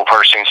been a global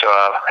purchasing, so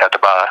I have to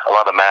buy a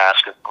lot of the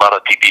masks, a lot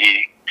of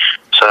PPE.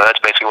 So that's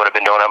basically what I've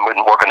been doing. I've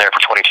been working there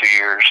for 22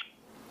 years.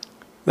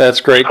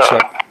 That's great,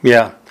 Chuck.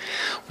 Yeah.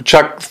 Well,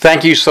 Chuck,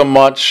 thank you so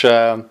much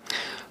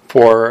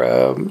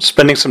for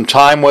spending some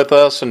time with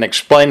us and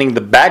explaining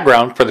the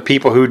background for the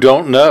people who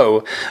don't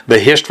know the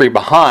history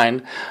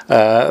behind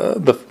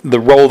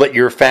the role that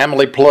your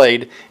family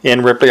played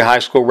in Ripley High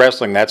School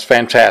wrestling. That's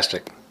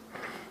fantastic.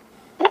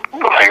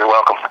 You're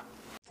welcome.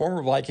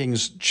 Former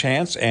Vikings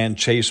Chance and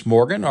Chase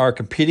Morgan are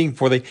competing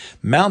for the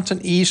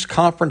Mountain East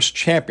Conference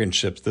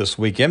Championships this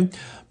weekend.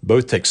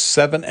 Both take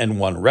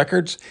 7-1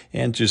 records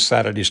into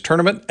Saturday's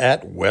tournament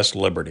at West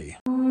Liberty.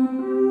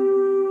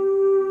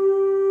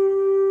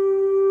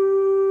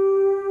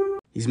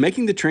 He's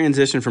making the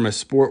transition from a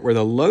sport where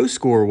the low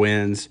score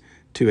wins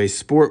to a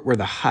sport where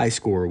the high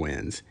score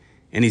wins.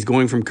 And he's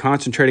going from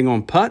concentrating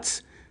on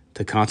putts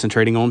to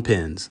concentrating on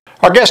pins.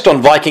 Our guest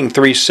on Viking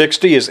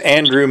 360 is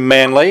Andrew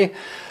Manley.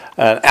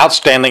 an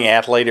outstanding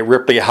athlete at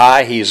Ripley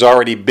High. He's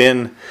already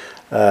been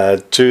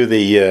to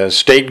the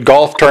state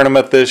golf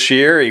tournament this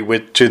year. He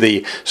went to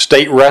the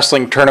state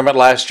wrestling tournament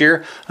last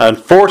year.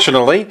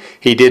 Unfortunately,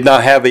 he did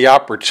not have the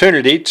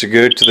opportunity to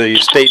go to the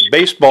state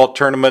baseball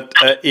tournament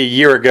a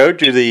year ago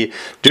due to the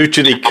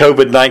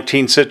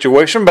COVID-19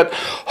 situation, but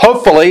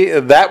hopefully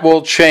that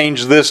will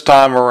change this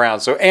time around.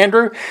 So,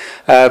 Andrew,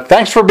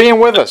 thanks for being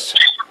with us.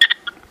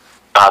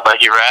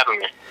 Thank you for having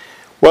me.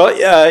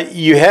 Well,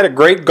 you had a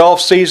great golf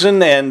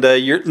season, and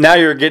now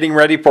you're getting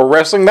ready for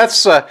wrestling.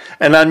 That's an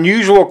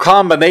unusual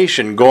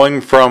combination, going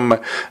from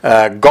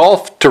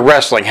golf to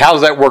wrestling. How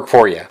does that work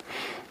for you?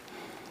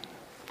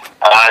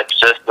 It's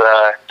just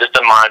a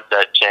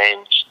mindset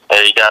change.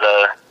 You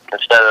gotta,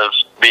 instead of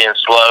being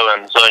slow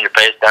and slowing your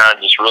pace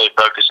down, just really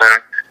focusing.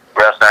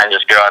 Wrestling,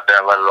 just go out there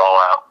and let it all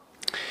out.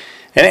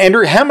 And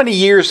Andrew, how many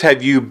years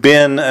have you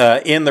been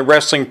in the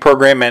wrestling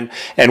program,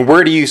 and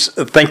where do you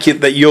think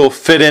that you'll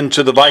fit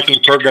into the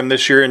Viking program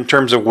this year in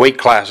terms of weight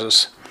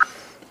classes?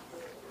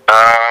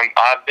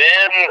 I've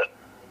been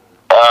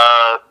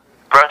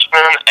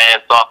freshman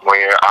and sophomore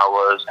year, I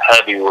was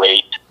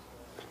heavyweight.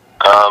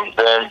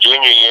 Then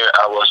junior year,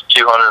 I was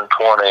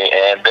 220,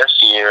 and this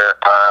year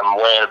I'm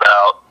weighing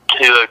about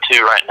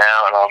 202 right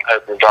now, and I'm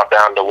hoping to drop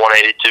down to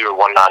 182 or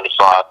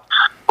 195,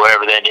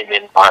 wherever they need me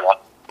in the lineup.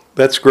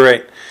 That's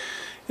great.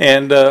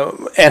 And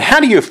how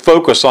do you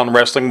focus on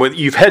wrestling?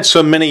 You've had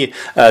so many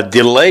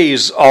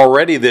delays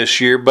already this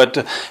year, but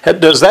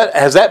has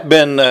that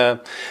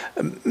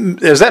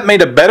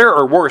made it better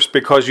or worse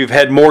because you've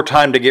had more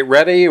time to get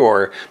ready,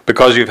 or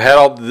because you've had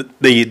all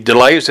the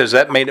delays? Has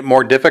that made it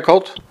more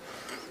difficult?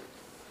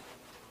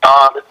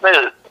 It's made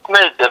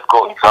it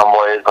difficult in some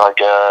ways, like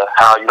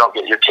how you don't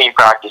get your team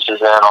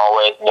practices in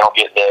always, and you don't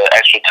get the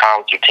extra time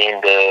with your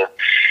team to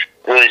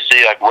really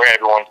see like where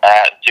everyone's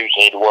at and see what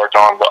you need to work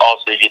on, but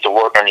also you get to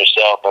work on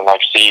yourself and like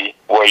see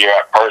where you're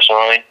at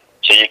personally,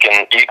 so you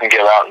can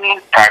go out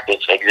and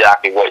practice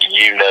exactly what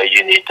you know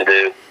you need to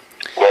do.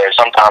 Where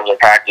sometimes in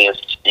practice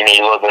you need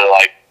a little bit of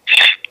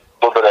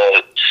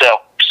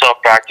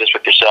self practice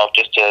with yourself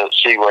just to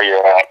see where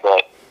you're at.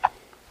 But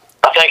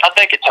I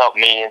think it's helped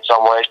me in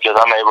some ways because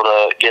I'm able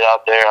to get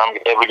out there, I'm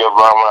able to go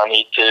run when I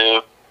need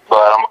to, but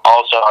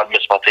I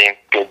miss my team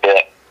a good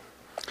bit.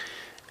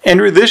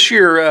 Andrew, this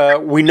year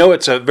we know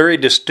it's a very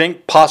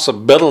distinct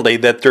possibility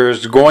that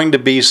there's going to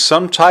be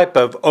some type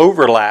of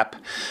overlap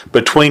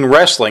between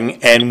wrestling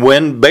and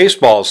when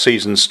baseball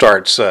season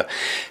starts.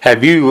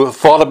 Have you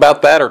thought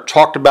about that or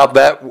talked about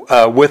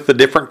that with the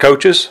different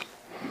coaches?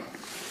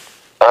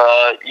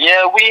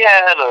 Yeah, we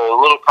had a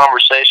little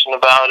conversation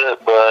about it,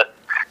 but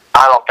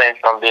I don't think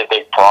it's going to be a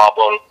big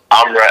problem.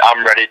 I'm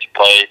ready to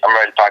play. I'm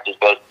ready to practice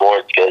both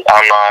sports because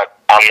I'm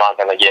not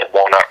going to get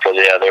one up for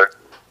the other.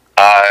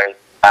 I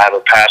have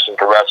a passion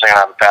for wrestling, I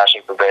have a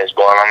passion for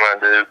baseball, and I'm going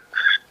to do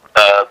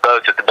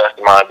both at the best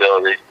of my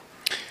ability.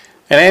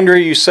 And Andrew,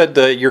 you said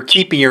you're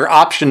keeping your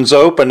options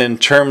open in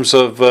terms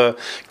of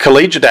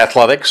collegiate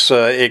athletics.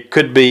 It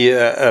could be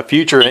a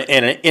future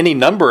in any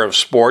number of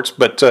sports,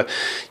 but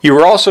you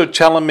were also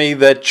telling me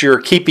that you're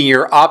keeping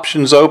your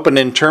options open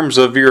in terms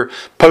of your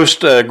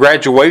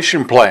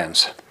post-graduation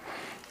plans.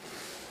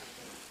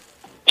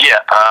 Yeah,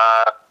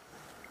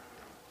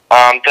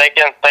 I'm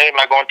thinking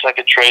about going to like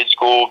a trade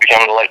school,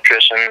 becoming an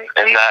electrician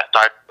in that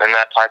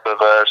type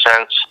of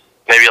sense.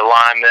 Maybe a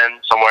lineman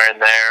somewhere in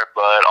there,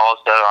 but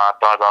also I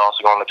thought about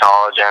also going to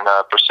college and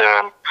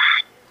pursuing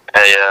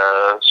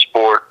a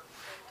sport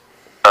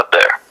up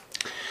there.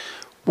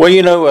 Well,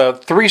 you know,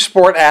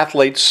 three-sport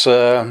athletes,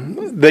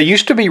 they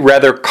used to be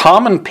rather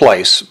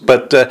commonplace,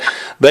 but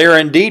they are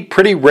indeed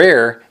pretty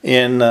rare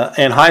in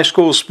high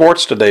school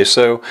sports today.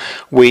 So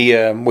we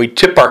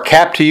tip our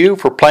cap to you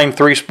for playing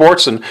three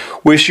sports and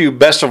wish you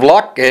best of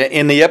luck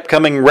in the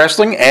upcoming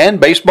wrestling and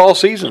baseball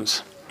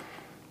seasons.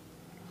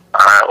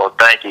 All right, well,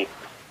 thank you.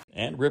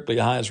 And Ripley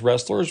High's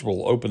wrestlers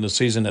will open the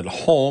season at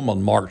home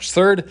on March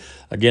 3rd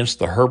against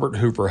the Herbert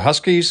Hoover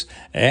Huskies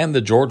and the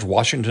George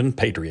Washington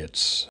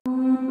Patriots.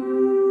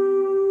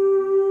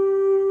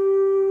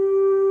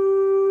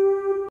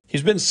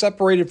 He's been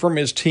separated from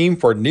his team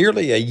for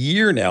nearly a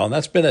year now, and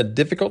that's been a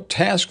difficult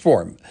task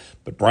for him.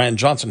 But Brian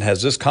Johnson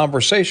has this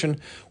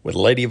conversation with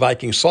Lady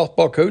Viking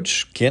softball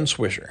coach Ken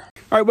Swisher.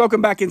 All right,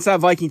 welcome back inside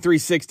Viking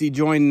 360,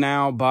 joined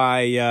now by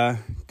a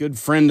good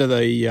friend of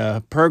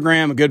the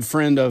program, a good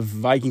friend of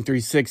Viking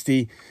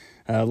 360,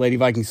 Lady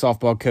Viking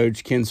softball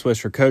coach Ken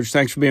Swisher. Coach,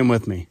 thanks for being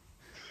with me.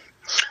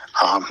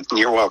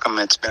 You're welcome.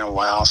 It's been a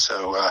while,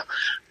 so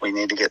we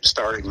need to get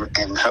started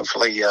and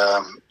hopefully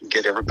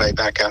get everybody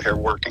back out here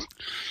working.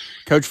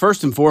 Coach,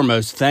 first and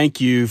foremost, thank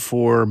you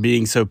for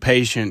being so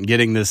patient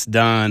getting this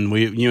done.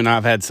 You and I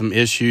have had some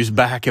issues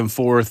back and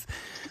forth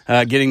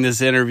getting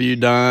this interview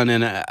done.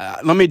 And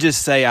let me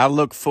just say, I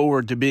look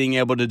forward to being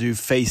able to do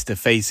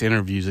face-to-face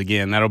interviews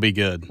again. That'll be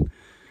good.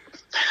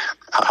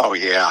 Oh,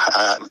 yeah.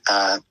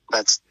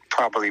 That's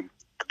probably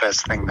the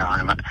best thing that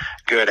I'm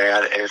good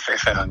at,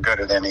 if I'm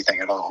good at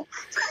anything at all.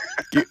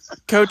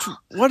 Coach,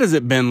 what has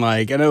it been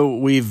like? I know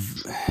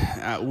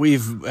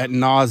we've ad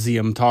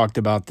nauseum talked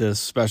about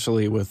this,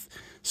 especially with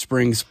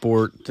spring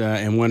sport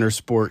and winter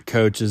sport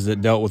coaches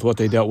that dealt with what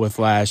they dealt with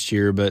last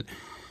year. But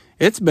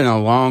it's been a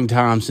long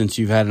time since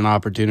you've had an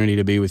opportunity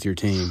to be with your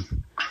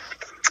team.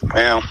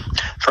 Well,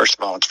 first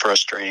of all, it's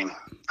frustrating,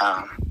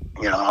 and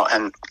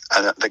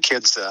the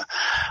kids,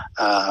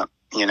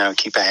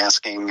 keep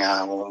asking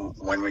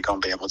when we're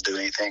going to be able to do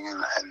anything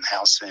and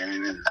how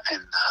soon and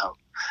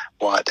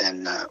what.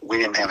 And we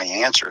didn't have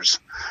any answers,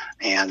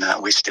 and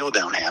we still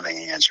don't have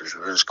any answers.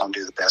 We're just going to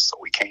do the best that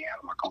we can.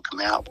 We're going to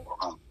come out. We're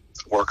going to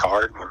work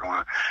hard. We're going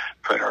to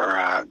put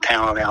our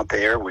talent out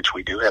there, which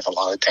we do have a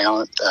lot of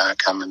talent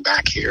coming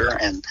back here,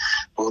 and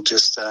we'll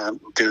just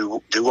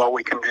do what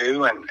we can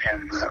do and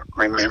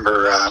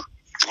remember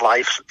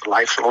life's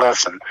a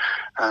lesson.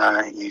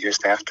 You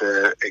just have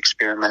to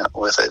experiment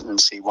with it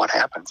and see what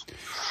happens.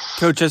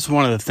 Coach, that's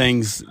one of the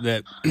things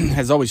that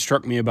has always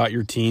struck me about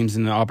your teams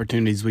and the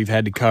opportunities we've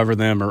had to cover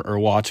them or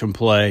watch them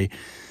play.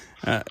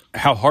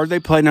 How hard they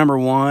play, number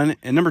one,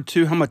 and number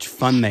two, how much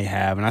fun they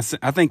have. And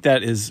I think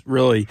that is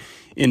really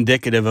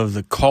indicative of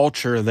the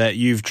culture that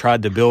you've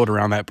tried to build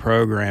around that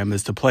program,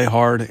 is to play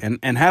hard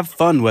and have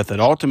fun with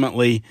it.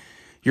 Ultimately,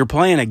 you're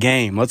playing a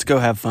game. Let's go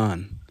have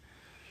fun.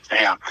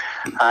 Yeah,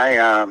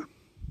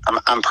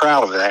 I'm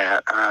proud of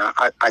that.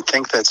 I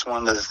think that's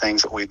one of the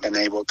things that we've been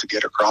able to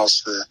get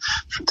across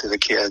to the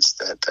kids,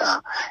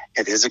 that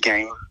it is a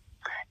game.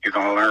 You're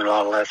going to learn a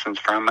lot of lessons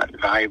from it,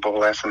 valuable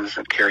lessons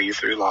that carry you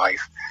through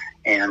life.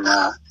 And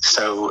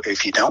so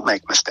if you don't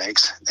make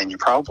mistakes, then you're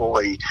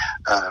probably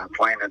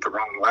playing at the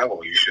wrong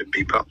level. You should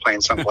be playing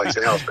someplace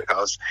else,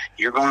 because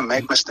you're going to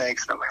make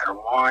mistakes no matter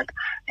what.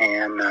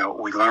 And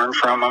we learn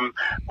from them.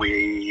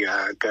 We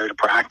go to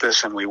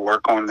practice and we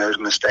work on those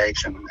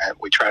mistakes, and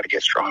we try to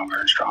get stronger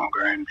and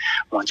stronger. And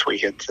once we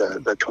hit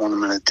the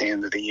tournament at the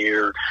end of the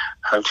year,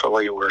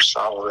 hopefully we're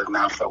solid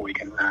enough that we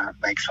can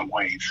make some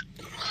waves.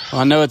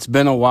 Well, I know it's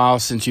been a while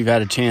since you've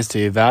had a chance to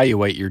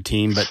evaluate your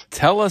team, but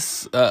tell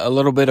us a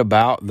little bit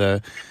about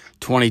the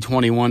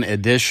 2021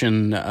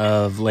 edition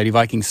of Lady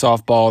Viking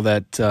softball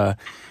that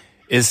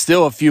is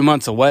still a few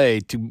months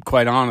away, to be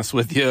quite honest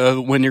with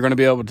you, when you're going to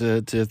be able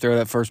to throw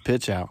that first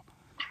pitch out.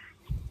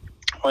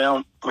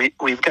 Well,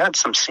 we've got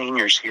some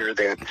seniors here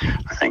that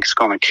I think is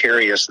going to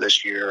carry us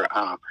this year.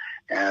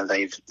 And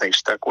they've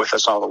stuck with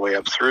us all the way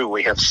up through.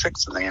 We have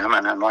 6 of them,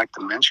 and I'd like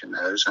to mention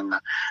those. And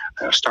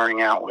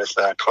starting out with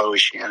Chloe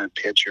Shannon,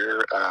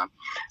 pitcher,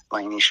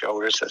 Lainey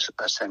Shoulders,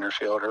 a center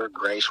fielder,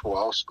 Grace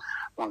Walsh,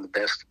 one of the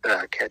best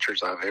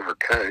catchers I've ever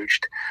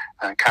coached,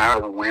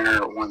 Kyla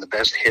Winter, one of the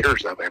best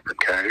hitters I've ever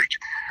coached,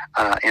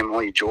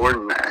 Emily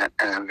Jordan,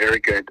 a very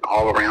good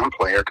all-around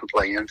player, can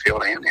play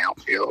infield and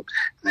outfield.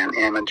 And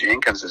then Emma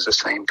Jenkins is the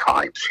same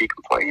type. She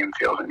can play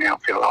infield and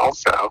outfield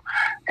also.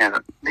 And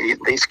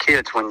these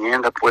kids, when you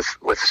end up with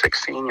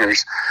 6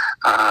 seniors,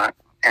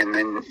 and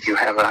then you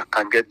have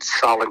a good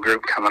solid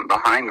group coming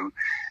behind them,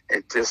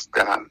 it just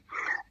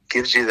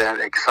gives you that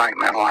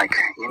excitement, like,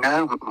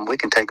 we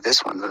can take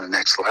this one to the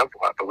next level,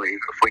 I believe,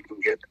 if we can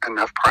get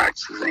enough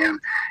practices in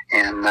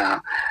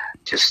and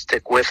just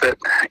stick with it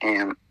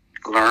and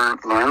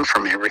learn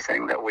from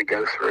everything that we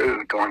go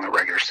through during the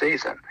regular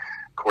season.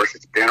 Of course,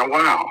 it's been a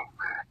while,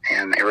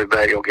 and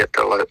everybody will get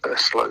a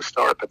slow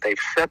start, but they've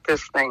set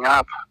this thing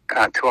up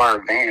to our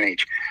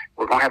advantage.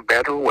 We're going to have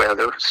better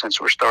weather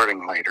since we're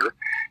starting later,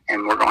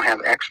 and we're going to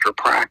have extra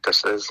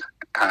practices.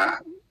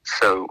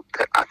 So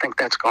I think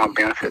that's going to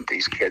benefit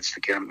these kids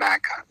to get them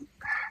back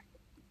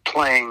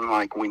playing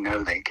like we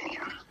know they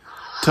can.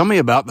 Tell me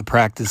about the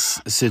practice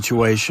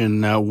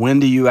situation. When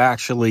do you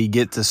actually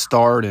get to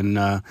start,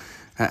 and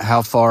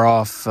how far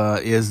off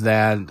is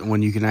that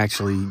when you can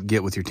actually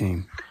get with your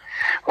team?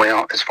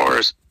 Well, as far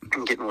as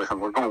getting with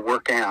them, we're going to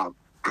work out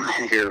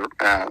here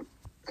at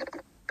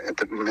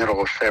the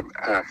middle of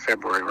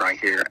February right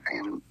here,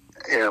 and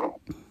it'll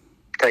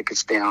take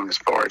us down as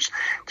far as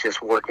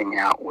just working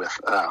out with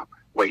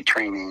weight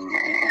training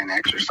and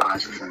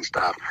exercises and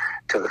stuff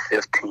to the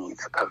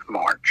 15th of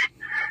March.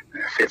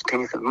 The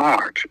 15th of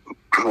March,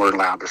 we're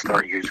allowed to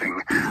start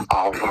using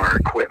all of our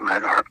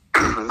equipment,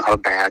 our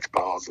bats,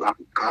 balls,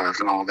 gloves,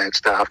 and all that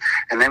stuff.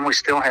 And then we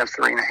still have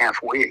 3.5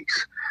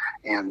 weeks.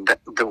 And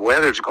the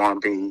weather's going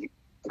to be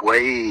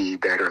way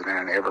better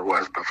than it ever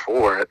was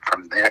before it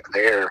from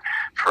there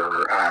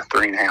for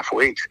 3.5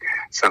 weeks.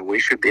 So we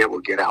should be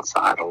able to get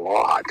outside a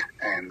lot.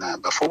 And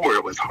before,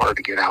 it was hard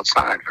to get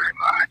outside very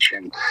much.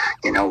 And,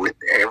 with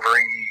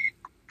every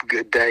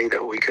good day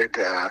that we could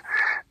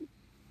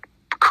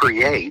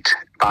create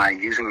by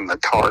using the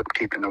tarp,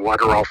 keeping the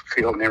water off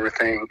the field and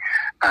everything,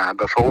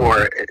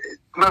 before,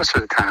 most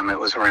of the time it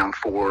was around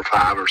 4 or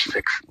 5 or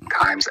 6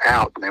 times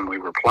out, and then we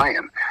were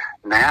playing.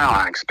 Now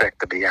I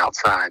expect to be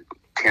outside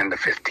 10 to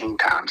 15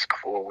 times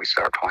before we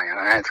start playing,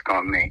 and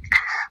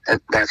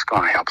that's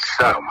going to help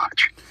so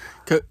much.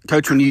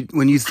 Coach, when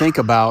you think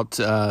about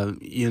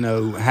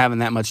having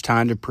that much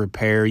time to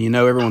prepare,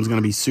 everyone's going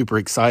to be super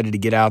excited to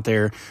get out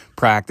there,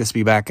 practice,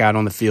 be back out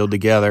on the field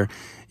together.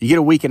 you get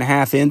a week and a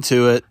half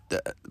into it,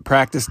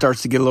 practice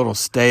starts to get a little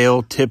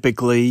stale.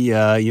 Typically,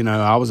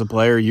 I was a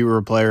player, you were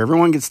a player.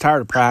 Everyone gets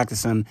tired of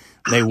practicing.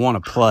 They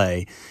want to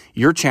play.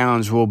 Your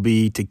challenge will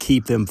be to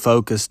keep them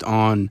focused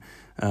on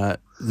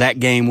that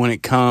game when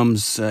it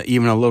comes,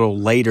 even a little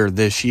later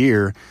this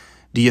year.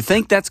 Do you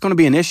think that's going to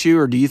be an issue,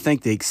 or do you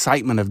think the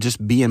excitement of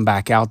just being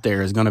back out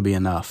there is going to be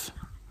enough?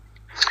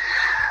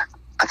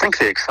 I think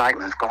the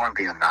excitement is going to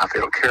be enough.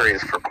 It'll carry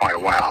us for quite a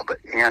while, but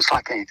it's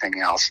like anything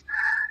else.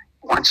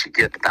 Once you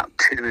get about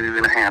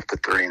 2.5 to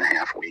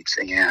 3.5 weeks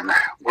in,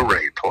 we're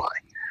ready to play,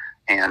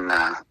 and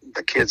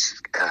the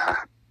kids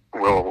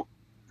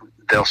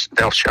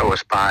they'll show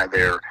us by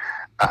their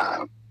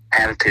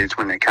attitudes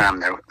when they come.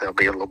 They'll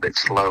be a little bit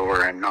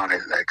slower and not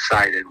as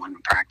excited when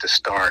practice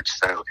starts.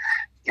 So,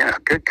 a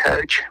good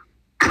coach,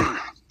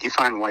 you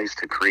find ways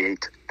to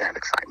create that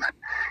excitement.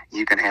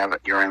 You can have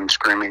your own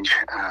scrimmage,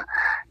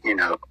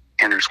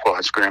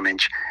 inter-squad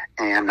scrimmage,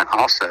 and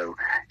also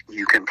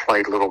you can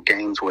play little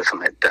games with them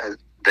that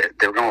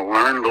they're going to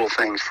learn little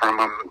things from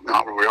them,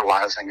 not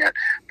realizing it,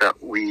 but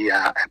we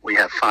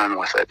have fun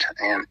with it.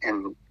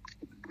 And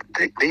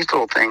these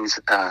little things,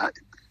 I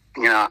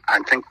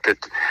think that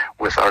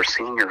with our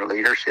senior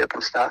leadership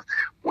and stuff,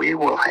 we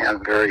will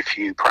have very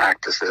few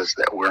practices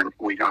that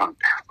we don't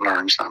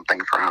learn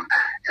something from.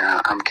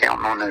 I'm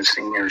counting on those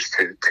seniors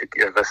to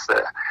give us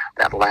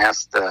that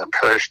last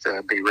push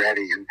to be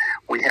ready. And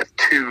we have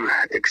 2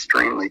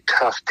 extremely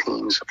tough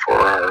teams for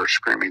our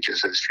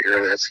scrimmages this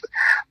year. That's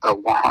the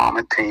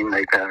Wahama team.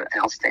 They've got an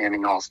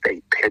outstanding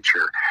all-state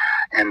pitcher.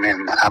 And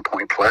then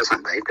Point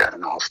Pleasant, they've got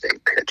an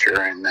all-state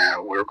pitcher. And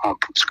we're going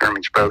to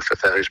scrimmage both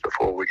of those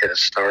before we get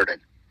us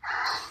started.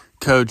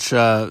 Coach,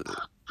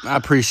 I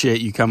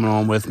appreciate you coming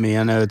on with me.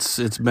 I know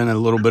it's been a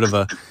little bit of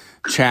a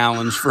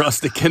challenge for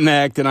us to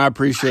connect, and I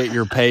appreciate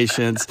your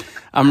patience.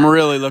 I'm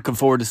really looking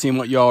forward to seeing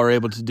what y'all are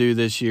able to do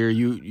this year.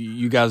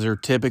 You guys are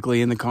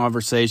typically in the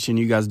conversation.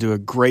 You guys do a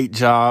great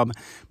job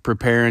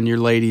preparing your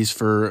ladies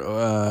for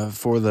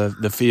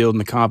the field and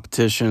the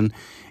competition,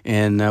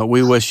 and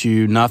we wish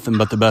you nothing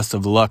but the best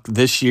of luck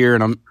this year,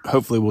 and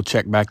hopefully we'll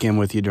check back in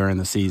with you during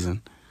the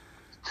season.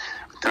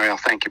 Well,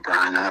 thank you,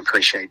 Brian. I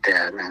appreciate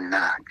that. And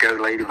go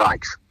Lady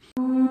Vikes.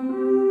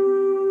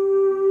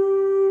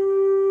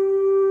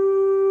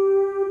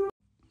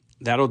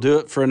 That'll do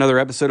it for another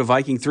episode of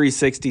Viking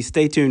 360.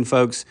 Stay tuned,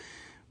 folks.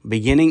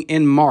 Beginning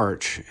in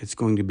March, it's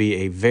going to be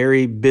a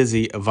very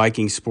busy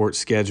Viking sports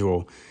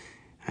schedule.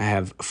 I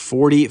have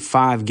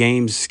 45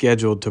 games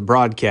scheduled to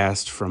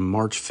broadcast from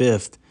March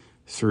 5th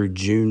through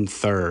June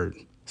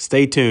 3rd.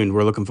 Stay tuned.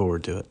 We're looking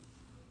forward to it.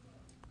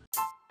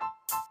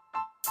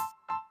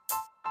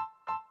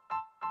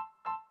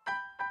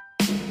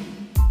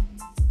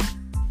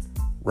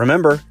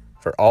 Remember,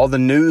 for all the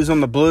news on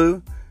the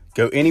Blue,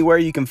 go anywhere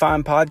you can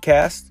find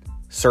podcasts,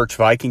 search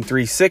Viking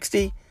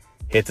 360,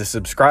 hit the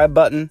subscribe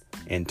button,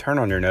 and turn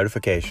on your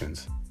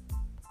notifications.